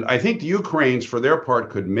 And I think the Ukrainians, for their part,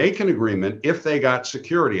 could make an agreement if they got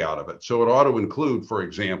security out of it. So it ought to include, for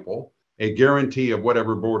example, a guarantee of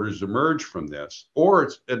whatever borders emerge from this, or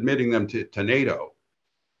it's admitting them to NATO,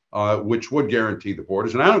 which would guarantee the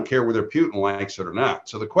borders. And I don't care whether Putin likes it or not.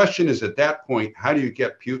 So the question is, at that point, how do you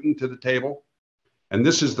get Putin to the table? And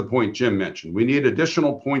this is the point Jim mentioned. We need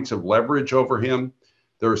additional points of leverage over him.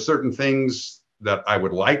 There are certain things that I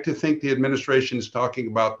would like to think the administration is talking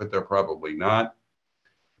about, but they're probably not.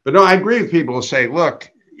 But no, I agree with people who say, look,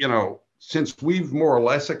 you know, since we've more or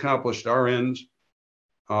less accomplished our ends,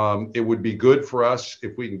 it would be good for us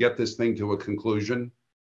if we can get this thing to a conclusion.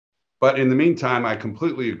 But in the meantime, I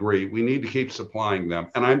completely agree. We need to keep supplying them.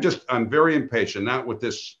 And I'm very impatient, not with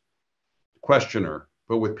this questioner,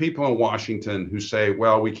 but with people in Washington who say,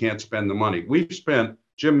 well, we can't spend the money. We've spent,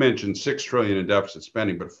 Jim mentioned $6 trillion in deficit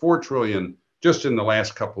spending, but $4 trillion just in the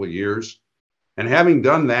last couple of years. And having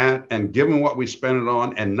done that and given what we spent it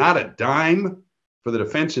on and not a dime for the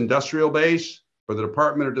defense industrial base, for the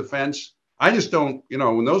Department of Defense, I just don't, you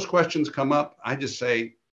know, when those questions come up, I just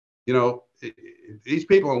say, you know, these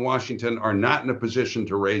people in Washington are not in a position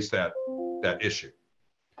to raise that issue.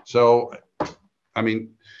 So, I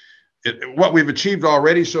mean, what we've achieved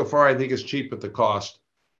already so far, I think is cheap at the cost,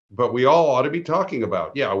 but we all ought to be talking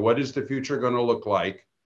about, yeah, what is the future going to look like?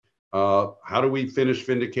 How do we finish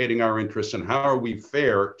vindicating our interests, and how are we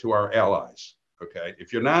fair to our allies? Okay,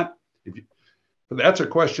 that's a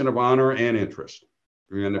question of honor and interest.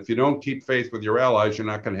 And if you don't keep faith with your allies, you're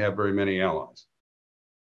not going to have very many allies.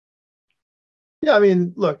 Yeah, I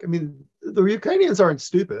mean, look, I mean, the Ukrainians aren't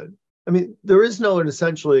stupid. I mean, there is no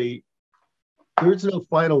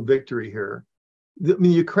final victory here. I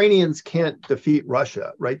mean, Ukrainians can't defeat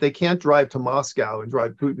Russia, right? They can't drive to Moscow and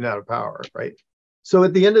drive Putin out of power, right? So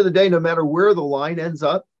at the end of the day, no matter where the line ends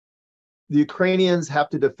up, the Ukrainians have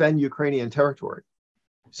to defend Ukrainian territory.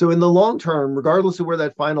 So in the long term, regardless of where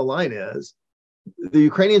that final line is, the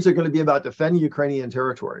Ukrainians are going to be about defending Ukrainian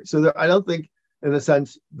territory. So I don't think, in a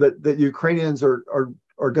sense, that Ukrainians are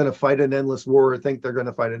going to fight an endless war or think they're going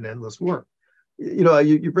to fight an endless war. You know,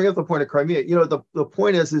 you bring up the point of Crimea. You know, the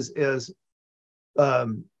point is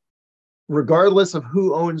regardless of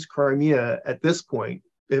who owns Crimea at this point,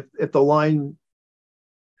 if the line,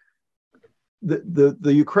 the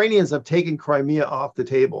Ukrainians have taken Crimea off the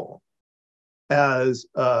table as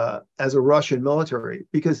a Russian military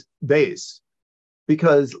base,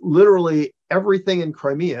 because literally everything in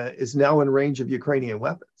Crimea is now in range of Ukrainian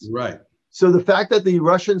weapons. Right. So the fact that the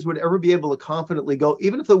Russians would ever be able to confidently go,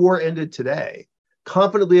 even if the war ended today,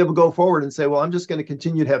 confidently able to go forward and say, well, I'm just going to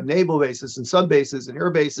continue to have naval bases and sub bases and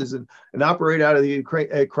air bases and operate out of the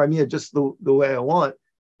Crimea just the way I want,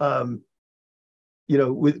 you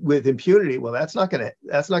know, with impunity. Well, that's not going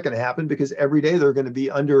to happen, because every day they're going to be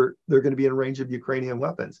in range of Ukrainian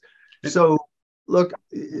weapons. So look,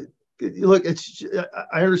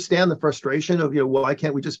 I understand the frustration of, you know, why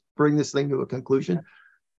can't we just bring this thing to a conclusion?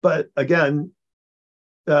 But again,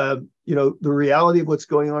 you know, the reality of what's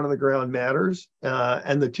going on the ground matters,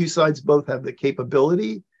 and the two sides both have the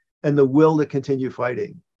capability and the will to continue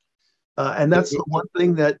fighting. And that's the one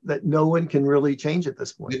thing that no one can really change at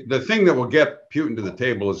this point. The thing that will get Putin to the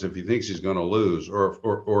table is if he thinks he's going to lose,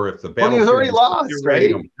 or if the battle. Well, he's already lost,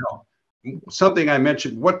 right? Something I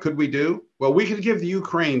mentioned. What could we do? Well, we could give the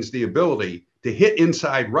Ukrainians the ability to hit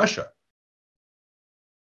inside Russia.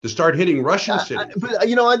 to start hitting Russian cities. But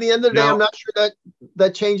on the end of the day, I'm not sure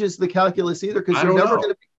that changes the calculus either, because they're never going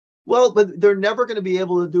to be, but they're never going to be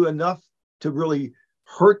able to do enough to really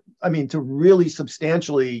hurt. I mean, to really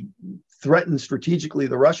substantially threaten strategically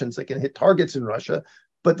the Russians. They can hit targets in Russia,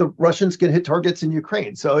 but the Russians can hit targets in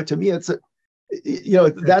Ukraine. So to me, it's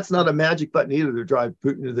that's not a magic button either to drive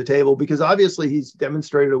Putin to the table, because obviously he's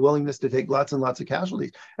demonstrated a willingness to take lots and lots of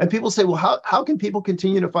casualties. And people say, well, how can people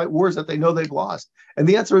continue to fight wars that they know they've lost? And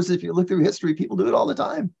the answer is, if you look through history, people do it all the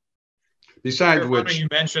time. Besides which, you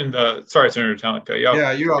mentioned sorry, Senator Talent.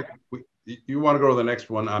 Yeah, you want to go to the next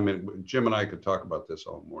one? I mean, Jim and I could talk about this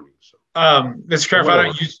all morning. So, Mr.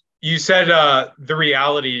 Carafano, you said the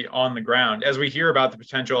reality on the ground. As we hear about the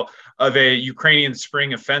potential of a Ukrainian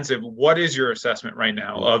spring offensive, what is your assessment right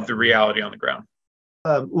now of the reality on the ground?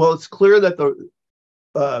 Well, it's clear that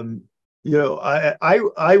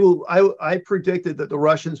I predicted that the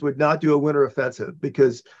Russians would not do a winter offensive,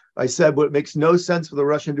 because I said what makes no sense for the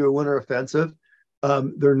Russian to do a winter offensive.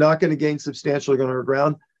 They're not going to gain substantially on our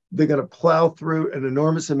ground. They're going to plow through an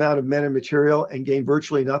enormous amount of men and material and gain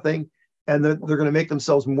virtually nothing. And they're going to make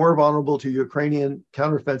themselves more vulnerable to Ukrainian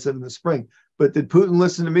counteroffensive in the spring. But did Putin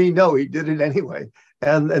listen to me? No, he did it anyway.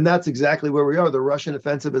 And that's exactly where we are. The Russian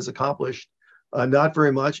offensive has accomplished not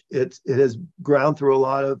very much. It has ground through a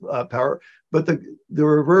lot of power. But the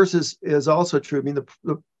reverse is also true. I mean,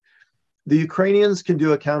 the Ukrainians can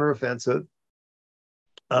do a counteroffensive.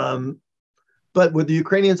 But what the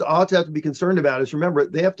Ukrainians ought to have to be concerned about is, remember,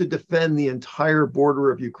 they have to defend the entire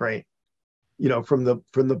border of Ukraine. From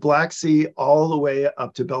the Black Sea all the way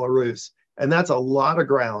up to Belarus. And that's a lot of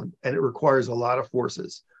ground, and it requires a lot of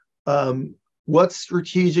forces. What's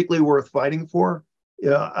strategically worth fighting for?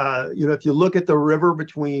 If you look at the river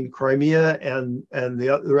between Crimea and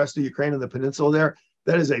the rest of Ukraine and the peninsula there,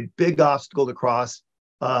 that is a big obstacle to cross.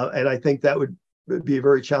 And I think that would be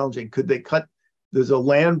very challenging. Could they cut? There's a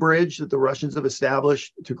land bridge that the Russians have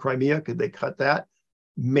established to Crimea. Could they cut that?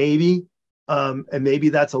 Maybe. And maybe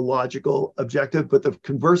that's a logical objective, but the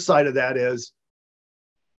converse side of that is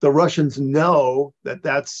the Russians know that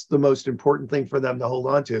that's the most important thing for them to hold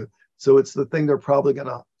on to. So it's the thing they're probably going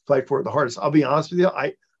to fight for the hardest. I'll be honest with you.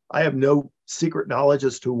 I have no secret knowledge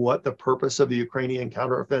as to what the purpose of the Ukrainian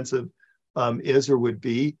counteroffensive is or would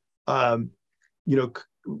be.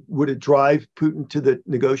 Would it drive Putin to the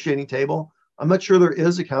negotiating table? I'm not sure there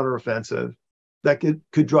is a counteroffensive that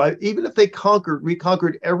could drive, even if they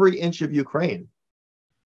reconquered every inch of Ukraine.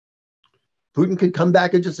 Putin could come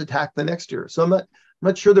back and just attack the next year. So I'm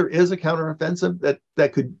not sure there is a counteroffensive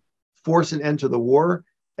that could force an end to the war.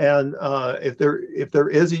 And if there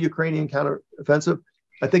is a Ukrainian counteroffensive,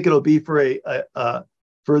 I think it'll be for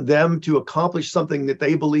them to accomplish something that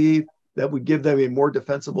they believe that would give them a more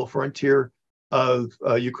defensible frontier of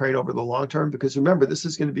Ukraine over the long term. Because remember, this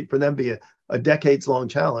is going to be for them a decades-long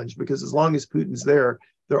challenge, because as long as Putin's there,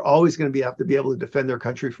 they're always going to have to be able to defend their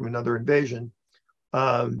country from another invasion.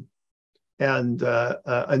 And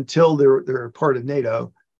until they're part of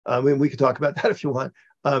NATO, I mean, we could talk about that if you want.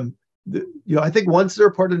 I think once they're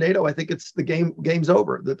part of NATO, I think it's game's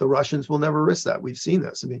over, that the Russians will never risk that. We've seen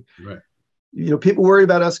this. I mean, right. People worry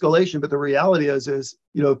about escalation, but the reality is if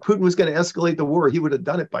Putin was going to escalate the war, he would have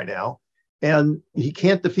done it by now. And he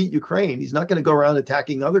can't defeat Ukraine. He's not going to go around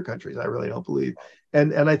attacking other countries, I really don't believe.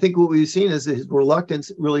 And I think what we've seen is his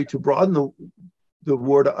reluctance really to broaden the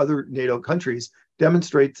war to other NATO countries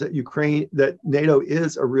demonstrates that NATO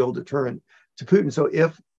is a real deterrent to Putin. So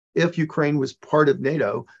if Ukraine was part of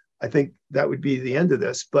NATO, I think that would be the end of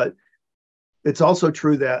this. But it's also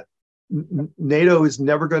true that NATO is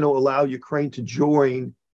never going to allow Ukraine to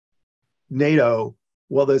join NATO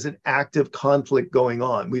while there's an active conflict going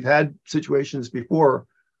on. We've had situations before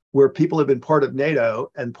where people have been part of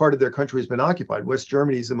NATO and part of their country has been occupied. West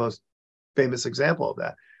Germany is the most famous example of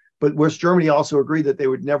that. But West Germany also agreed that they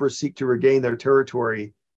would never seek to regain their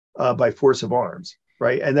territory by force of arms,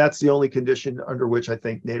 right? And that's the only condition under which I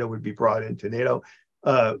think NATO would be brought into NATO.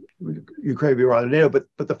 Ukraine would be brought into NATO, but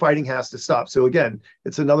the fighting has to stop. So again,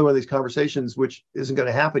 it's another one of these conversations which isn't going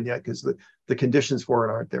to happen yet because the conditions for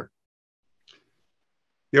it aren't there.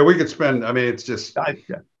 Yeah, we could spend. I mean, it's just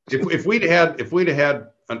if we'd had.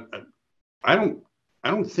 I don't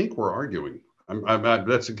think we're arguing.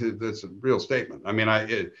 That's a real statement. I mean,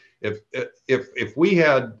 if we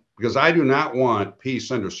had, because I do not want peace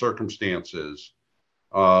under circumstances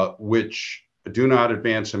which do not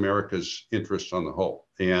advance America's interests on the whole,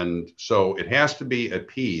 and so it has to be a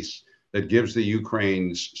peace that gives the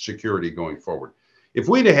Ukraine's security going forward. If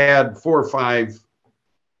we'd had 4 or 5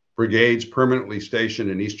 brigades permanently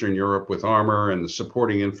stationed in Eastern Europe with armor and the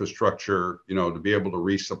supporting infrastructure, to be able to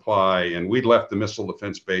resupply. And we'd left the missile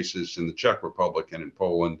defense bases in the Czech Republic and in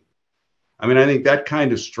Poland. I mean, I think that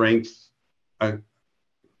kind of strength,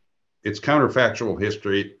 it's counterfactual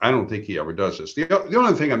history. I don't think he ever does this. The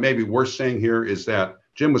only thing I may be worth saying here is that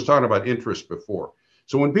Jim was talking about interest before.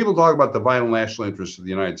 So when people talk about the vital national interests of the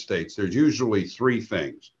United States, there's usually three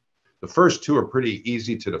things. The first two are pretty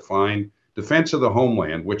easy to define. Defense of the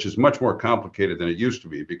homeland, which is much more complicated than it used to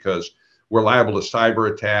be because we're liable to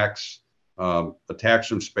cyber attacks, attacks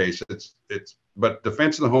from space. But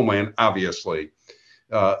defense of the homeland, obviously.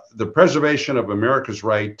 The preservation of America's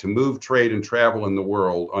right to move, trade, and travel in the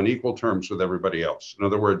world on equal terms with everybody else. In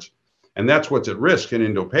other words, and that's what's at risk in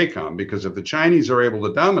Indo-PACOM, because if the Chinese are able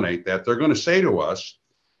to dominate that, they're going to say to us,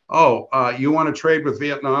 oh, you want to trade with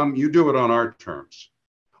Vietnam? You do it on our terms.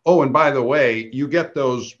 Oh, and by the way, you get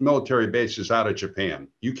those military bases out of Japan.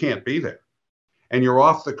 You can't be there. And you're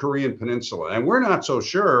off the Korean Peninsula. And we're not so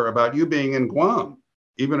sure about you being in Guam,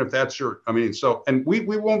 even if that's and we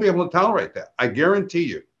won't be able to tolerate that. I guarantee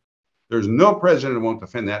you. There's no president who won't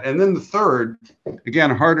defend that. And then the third, again,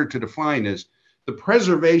 harder to define, is the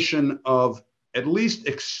preservation of at least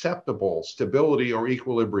acceptable stability or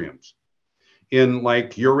equilibriums in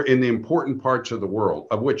the important parts of the world,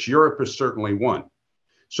 of which Europe is certainly one.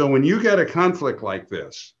 So when you get a conflict like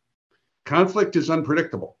this, conflict is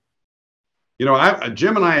unpredictable.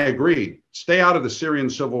 Jim and I agreed, stay out of the Syrian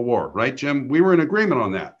civil war, right, Jim? We were in agreement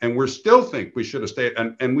on that. And we still think we should have stayed,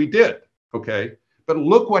 and we did, okay? But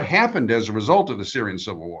look what happened as a result of the Syrian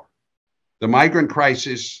civil war. The migrant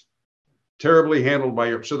crisis, terribly handled by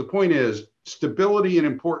Europe. So the point is, stability in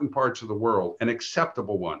important parts of the world, an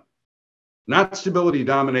acceptable one, not stability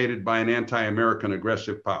dominated by an anti-American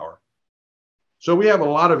aggressive power. So we have a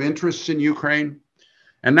lot of interests in Ukraine.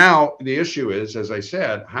 And now the issue is, as I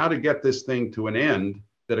said, how to get this thing to an end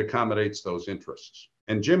that accommodates those interests.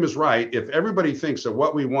 And Jim is right. If everybody thinks that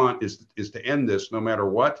what we want is to end this no matter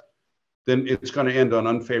what, then it's going to end on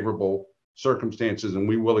unfavorable circumstances. And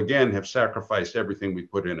we will again have sacrificed everything we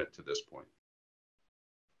put in it to this point.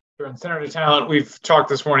 Sure. And Senator Talent, we've talked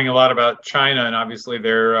this morning a lot about China, and obviously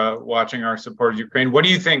they're watching our support of Ukraine. What do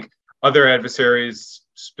you think other adversaries,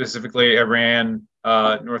 specifically Iran,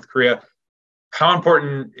 North Korea, how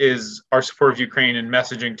important is our support of Ukraine and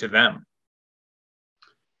messaging to them?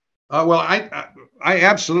 Well, I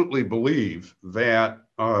absolutely believe that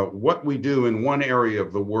what we do in one area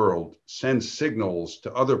of the world sends signals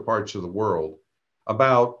to other parts of the world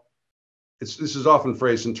about, this is often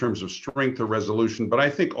phrased in terms of strength or resolution, but I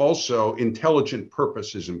think also intelligent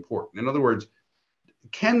purpose is important. In other words,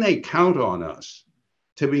 can they count on us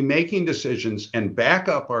to be making decisions and back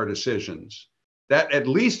up our decisions that at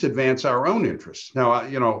least advance our own interests? Now,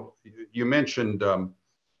 you mentioned,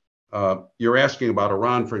 you're asking about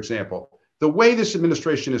Iran, for example. The way this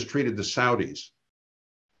administration has treated the Saudis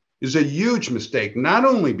is a huge mistake, not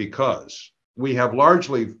only because we have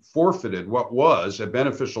largely forfeited what was a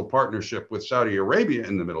beneficial partnership with Saudi Arabia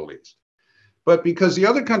in the Middle East, but because the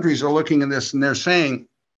other countries are looking at this and they're saying,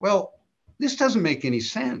 well, this doesn't make any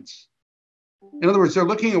sense. In other words, they're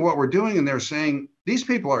looking at what we're doing and they're saying, these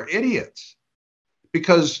people are idiots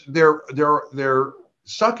because they're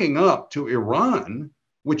sucking up to Iran,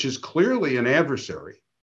 which is clearly an adversary.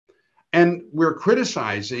 And we're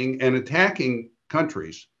criticizing and attacking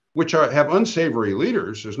countries which have unsavory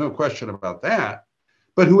leaders, there's no question about that,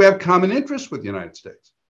 but who have common interests with the United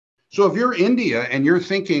States. So if you're India and you're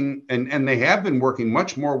thinking, and they have been working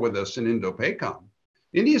much more with us in Indo-PACOM,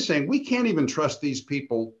 India's saying we can't even trust these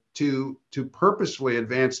people to purposefully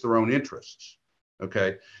advance their own interests,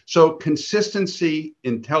 okay? So consistency,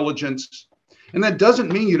 intelligence, and that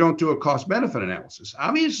doesn't mean you don't do a cost-benefit analysis.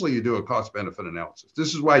 Obviously, you do a cost-benefit analysis.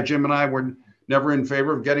 This is why Jim and I were never in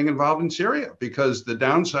favor of getting involved in Syria, because the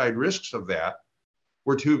downside risks of that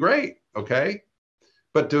were too great, okay?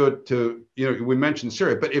 But we mentioned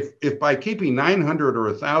Syria, but if by keeping 900 or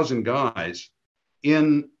 1,000 guys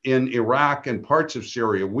in Iraq and parts of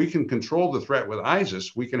Syria, we can control the threat with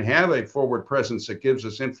ISIS, we can have a forward presence that gives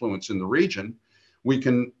us influence in the region, we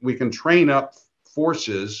can train up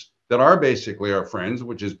forces that are basically our friends,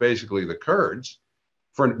 which is basically the Kurds,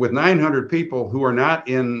 with 900 people who are not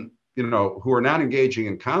engaging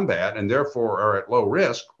in combat and therefore are at low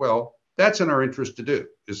risk. Well, that's in our interest to do,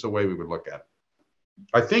 is the way we would look at it.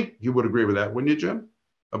 I think you would agree with that, wouldn't you, Jim,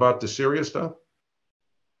 about the Syria stuff?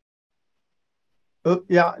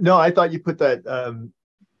 Yeah, no, I thought you put that,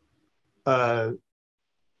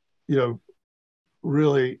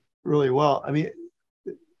 really, really well. I mean,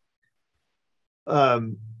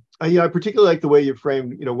 I particularly like the way you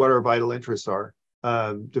framed, what our vital interests are.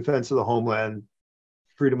 defense of the homeland,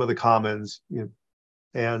 freedom of the commons,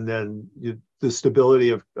 and then the stability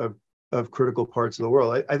of critical parts of the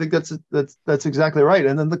world. I think that's exactly right.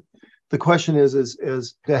 And then the question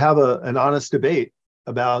is to have an honest debate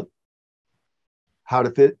about how to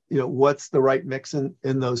fit, what's the right mix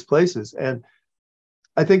in those places. And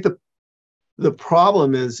I think the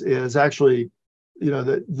problem is actually,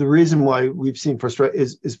 the reason why we've seen frustration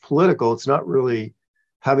is political. It's not really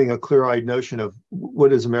having a clear-eyed notion of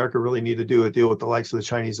what does America really need to do to deal with the likes of the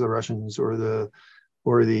Chinese, the Russians, or the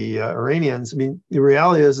Iranians. I mean, the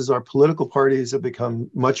reality is our political parties have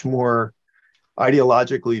become much more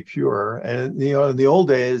ideologically pure. And in the old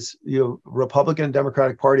days, Republican and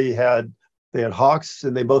Democratic Party had hawks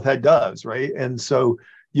and they both had doves, right? And so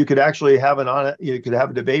you could actually have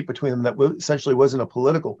a debate between them that essentially wasn't a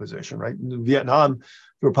political position, right? In Vietnam,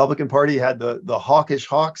 the Republican Party had the hawkish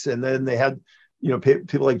hawks, and then they had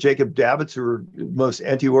people like Jacob Javits, who were the most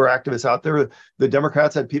anti-war activists out there. The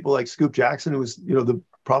Democrats had people like Scoop Jackson, who was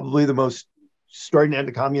probably the most strident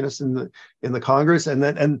anti-communist in the Congress, and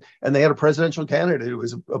they had a presidential candidate who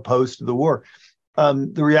was opposed to the war.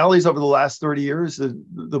 The realities over the last 30 years,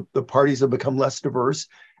 the parties have become less diverse.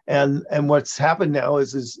 And what's happened now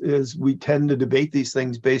is we tend to debate these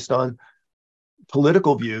things based on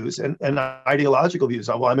political views and ideological views.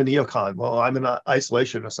 Well, I'm a neocon. Well, I'm an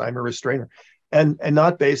isolationist. I'm a restrainer, and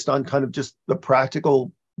not based on kind of just the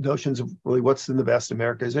practical notions of really what's in the best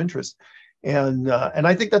America's interest. And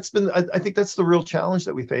I think that's the real challenge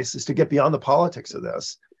that we face, is to get beyond the politics of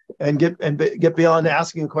this and get beyond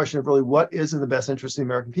asking the question of really what is in the best interest of the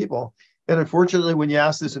American people. And unfortunately, when you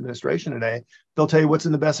ask this administration today, they'll tell you what's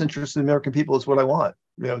in the best interest of the American people is what I want.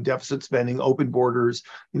 Deficit spending, open borders,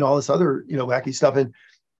 all this other, wacky stuff. And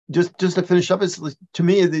just to finish up, is to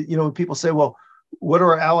me, when people say, well, what do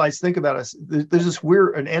our allies think about us? There's this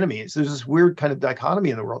weird, and enemies, there's this weird kind of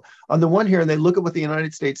dichotomy in the world. On the one hand, they look at what the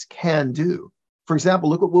United States can do. For example,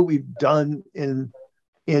 look at what we've done in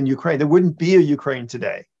Ukraine. There wouldn't be a Ukraine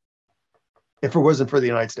today if it wasn't for the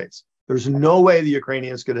United States. There's no way the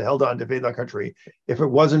Ukrainians could have held on to defend that country if it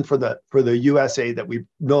wasn't for the US aid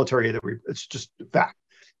military aid it's just a fact.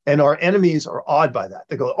 And our enemies are awed by that.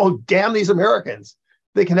 They go, oh, damn these Americans.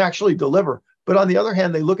 They can actually deliver. But on the other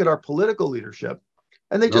hand, they look at our political leadership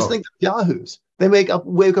and they just think they're yahoos. They wake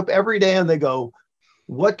up every day and they go,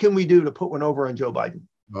 what can we do to put one over on Joe Biden?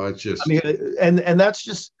 And that's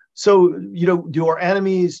just, so, do our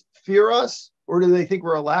enemies fear us, or do they think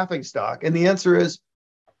we're a laughing stock? And the answer is,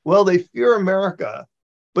 well, they fear America,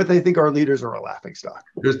 but they think our leaders are a laughingstock.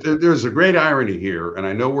 There's a great irony here, and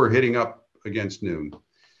I know we're hitting up against noon.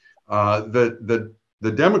 The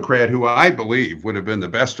Democrat who I believe would have been the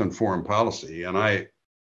best on foreign policy, and I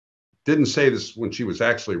didn't say this when she was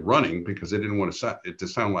actually running because I didn't want it to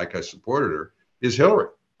sound like I supported her, is Hillary.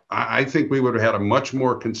 I think we would have had a much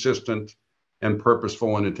more consistent and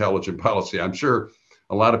purposeful and intelligent policy. I'm sure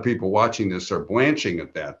a lot of people watching this are blanching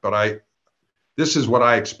at that, but this is what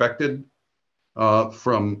I expected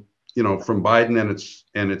from Biden,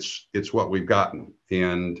 and it's what we've gotten.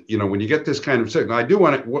 And when you get this kind of signal, I do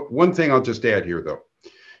want to. One thing I'll just add here, though,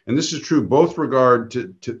 and this is true both regard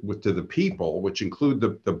to the people, which include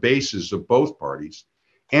the bases of both parties,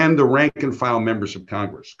 and the rank and file members of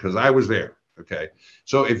Congress, because I was there. Okay,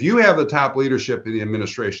 so if you have the top leadership in the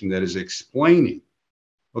administration that is explaining,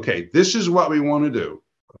 okay, this is what we want to do,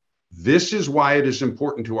 this is why it is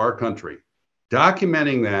important to our country,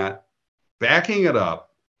 documenting that, backing it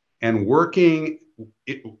up, and working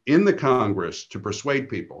in the Congress to persuade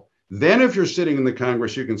people. Then if you're sitting in the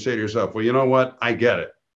Congress, you can say to yourself, well, you know what? I get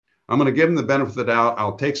it. I'm going to give them the benefit of the doubt.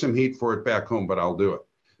 I'll take some heat for it back home, but I'll do it.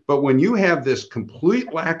 But when you have this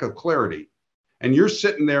complete lack of clarity, and you're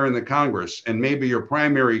sitting there in the Congress, and maybe your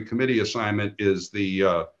primary committee assignment is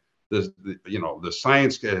the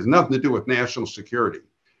science that has nothing to do with national security,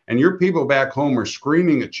 and your people back home are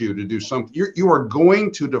screaming at you to do something, you are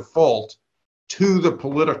going to default to the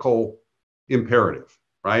political imperative,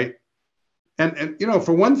 right? And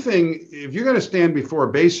for one thing, if you're going to stand before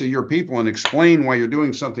a base of your people and explain why you're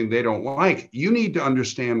doing something they don't like, you need to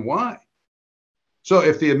understand why. So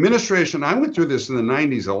if the administration, I went through this in the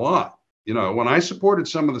 90s a lot, when I supported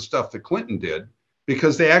some of the stuff that Clinton did,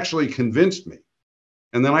 because they actually convinced me,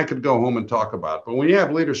 and then I could go home and talk about it. But when you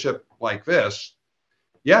have leadership like this,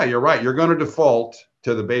 yeah, you're right. You're going to default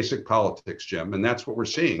to the basic politics, Jim. And that's what we're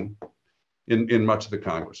seeing in much of the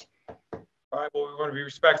Congress. All right. Well, we want to be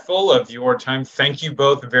respectful of your time. Thank you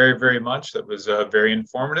both very, very much. That was very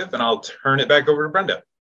informative. And I'll turn it back over to Brenda.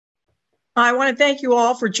 I want to thank you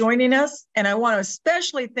all for joining us, and I want to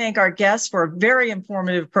especially thank our guests for a very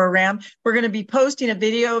informative program. We're going to be posting a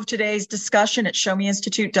video of today's discussion at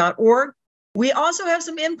showmeinstitute.org. We also have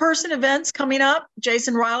some in-person events coming up.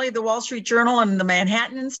 Jason Riley of the Wall Street Journal and the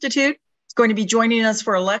Manhattan Institute is going to be joining us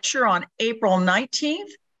for a lecture on April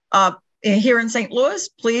 19th here in St. Louis.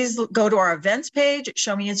 Please go to our events page at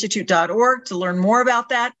showmeinstitute.org to learn more about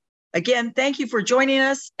that. Again, thank you for joining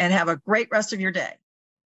us, and have a great rest of your day.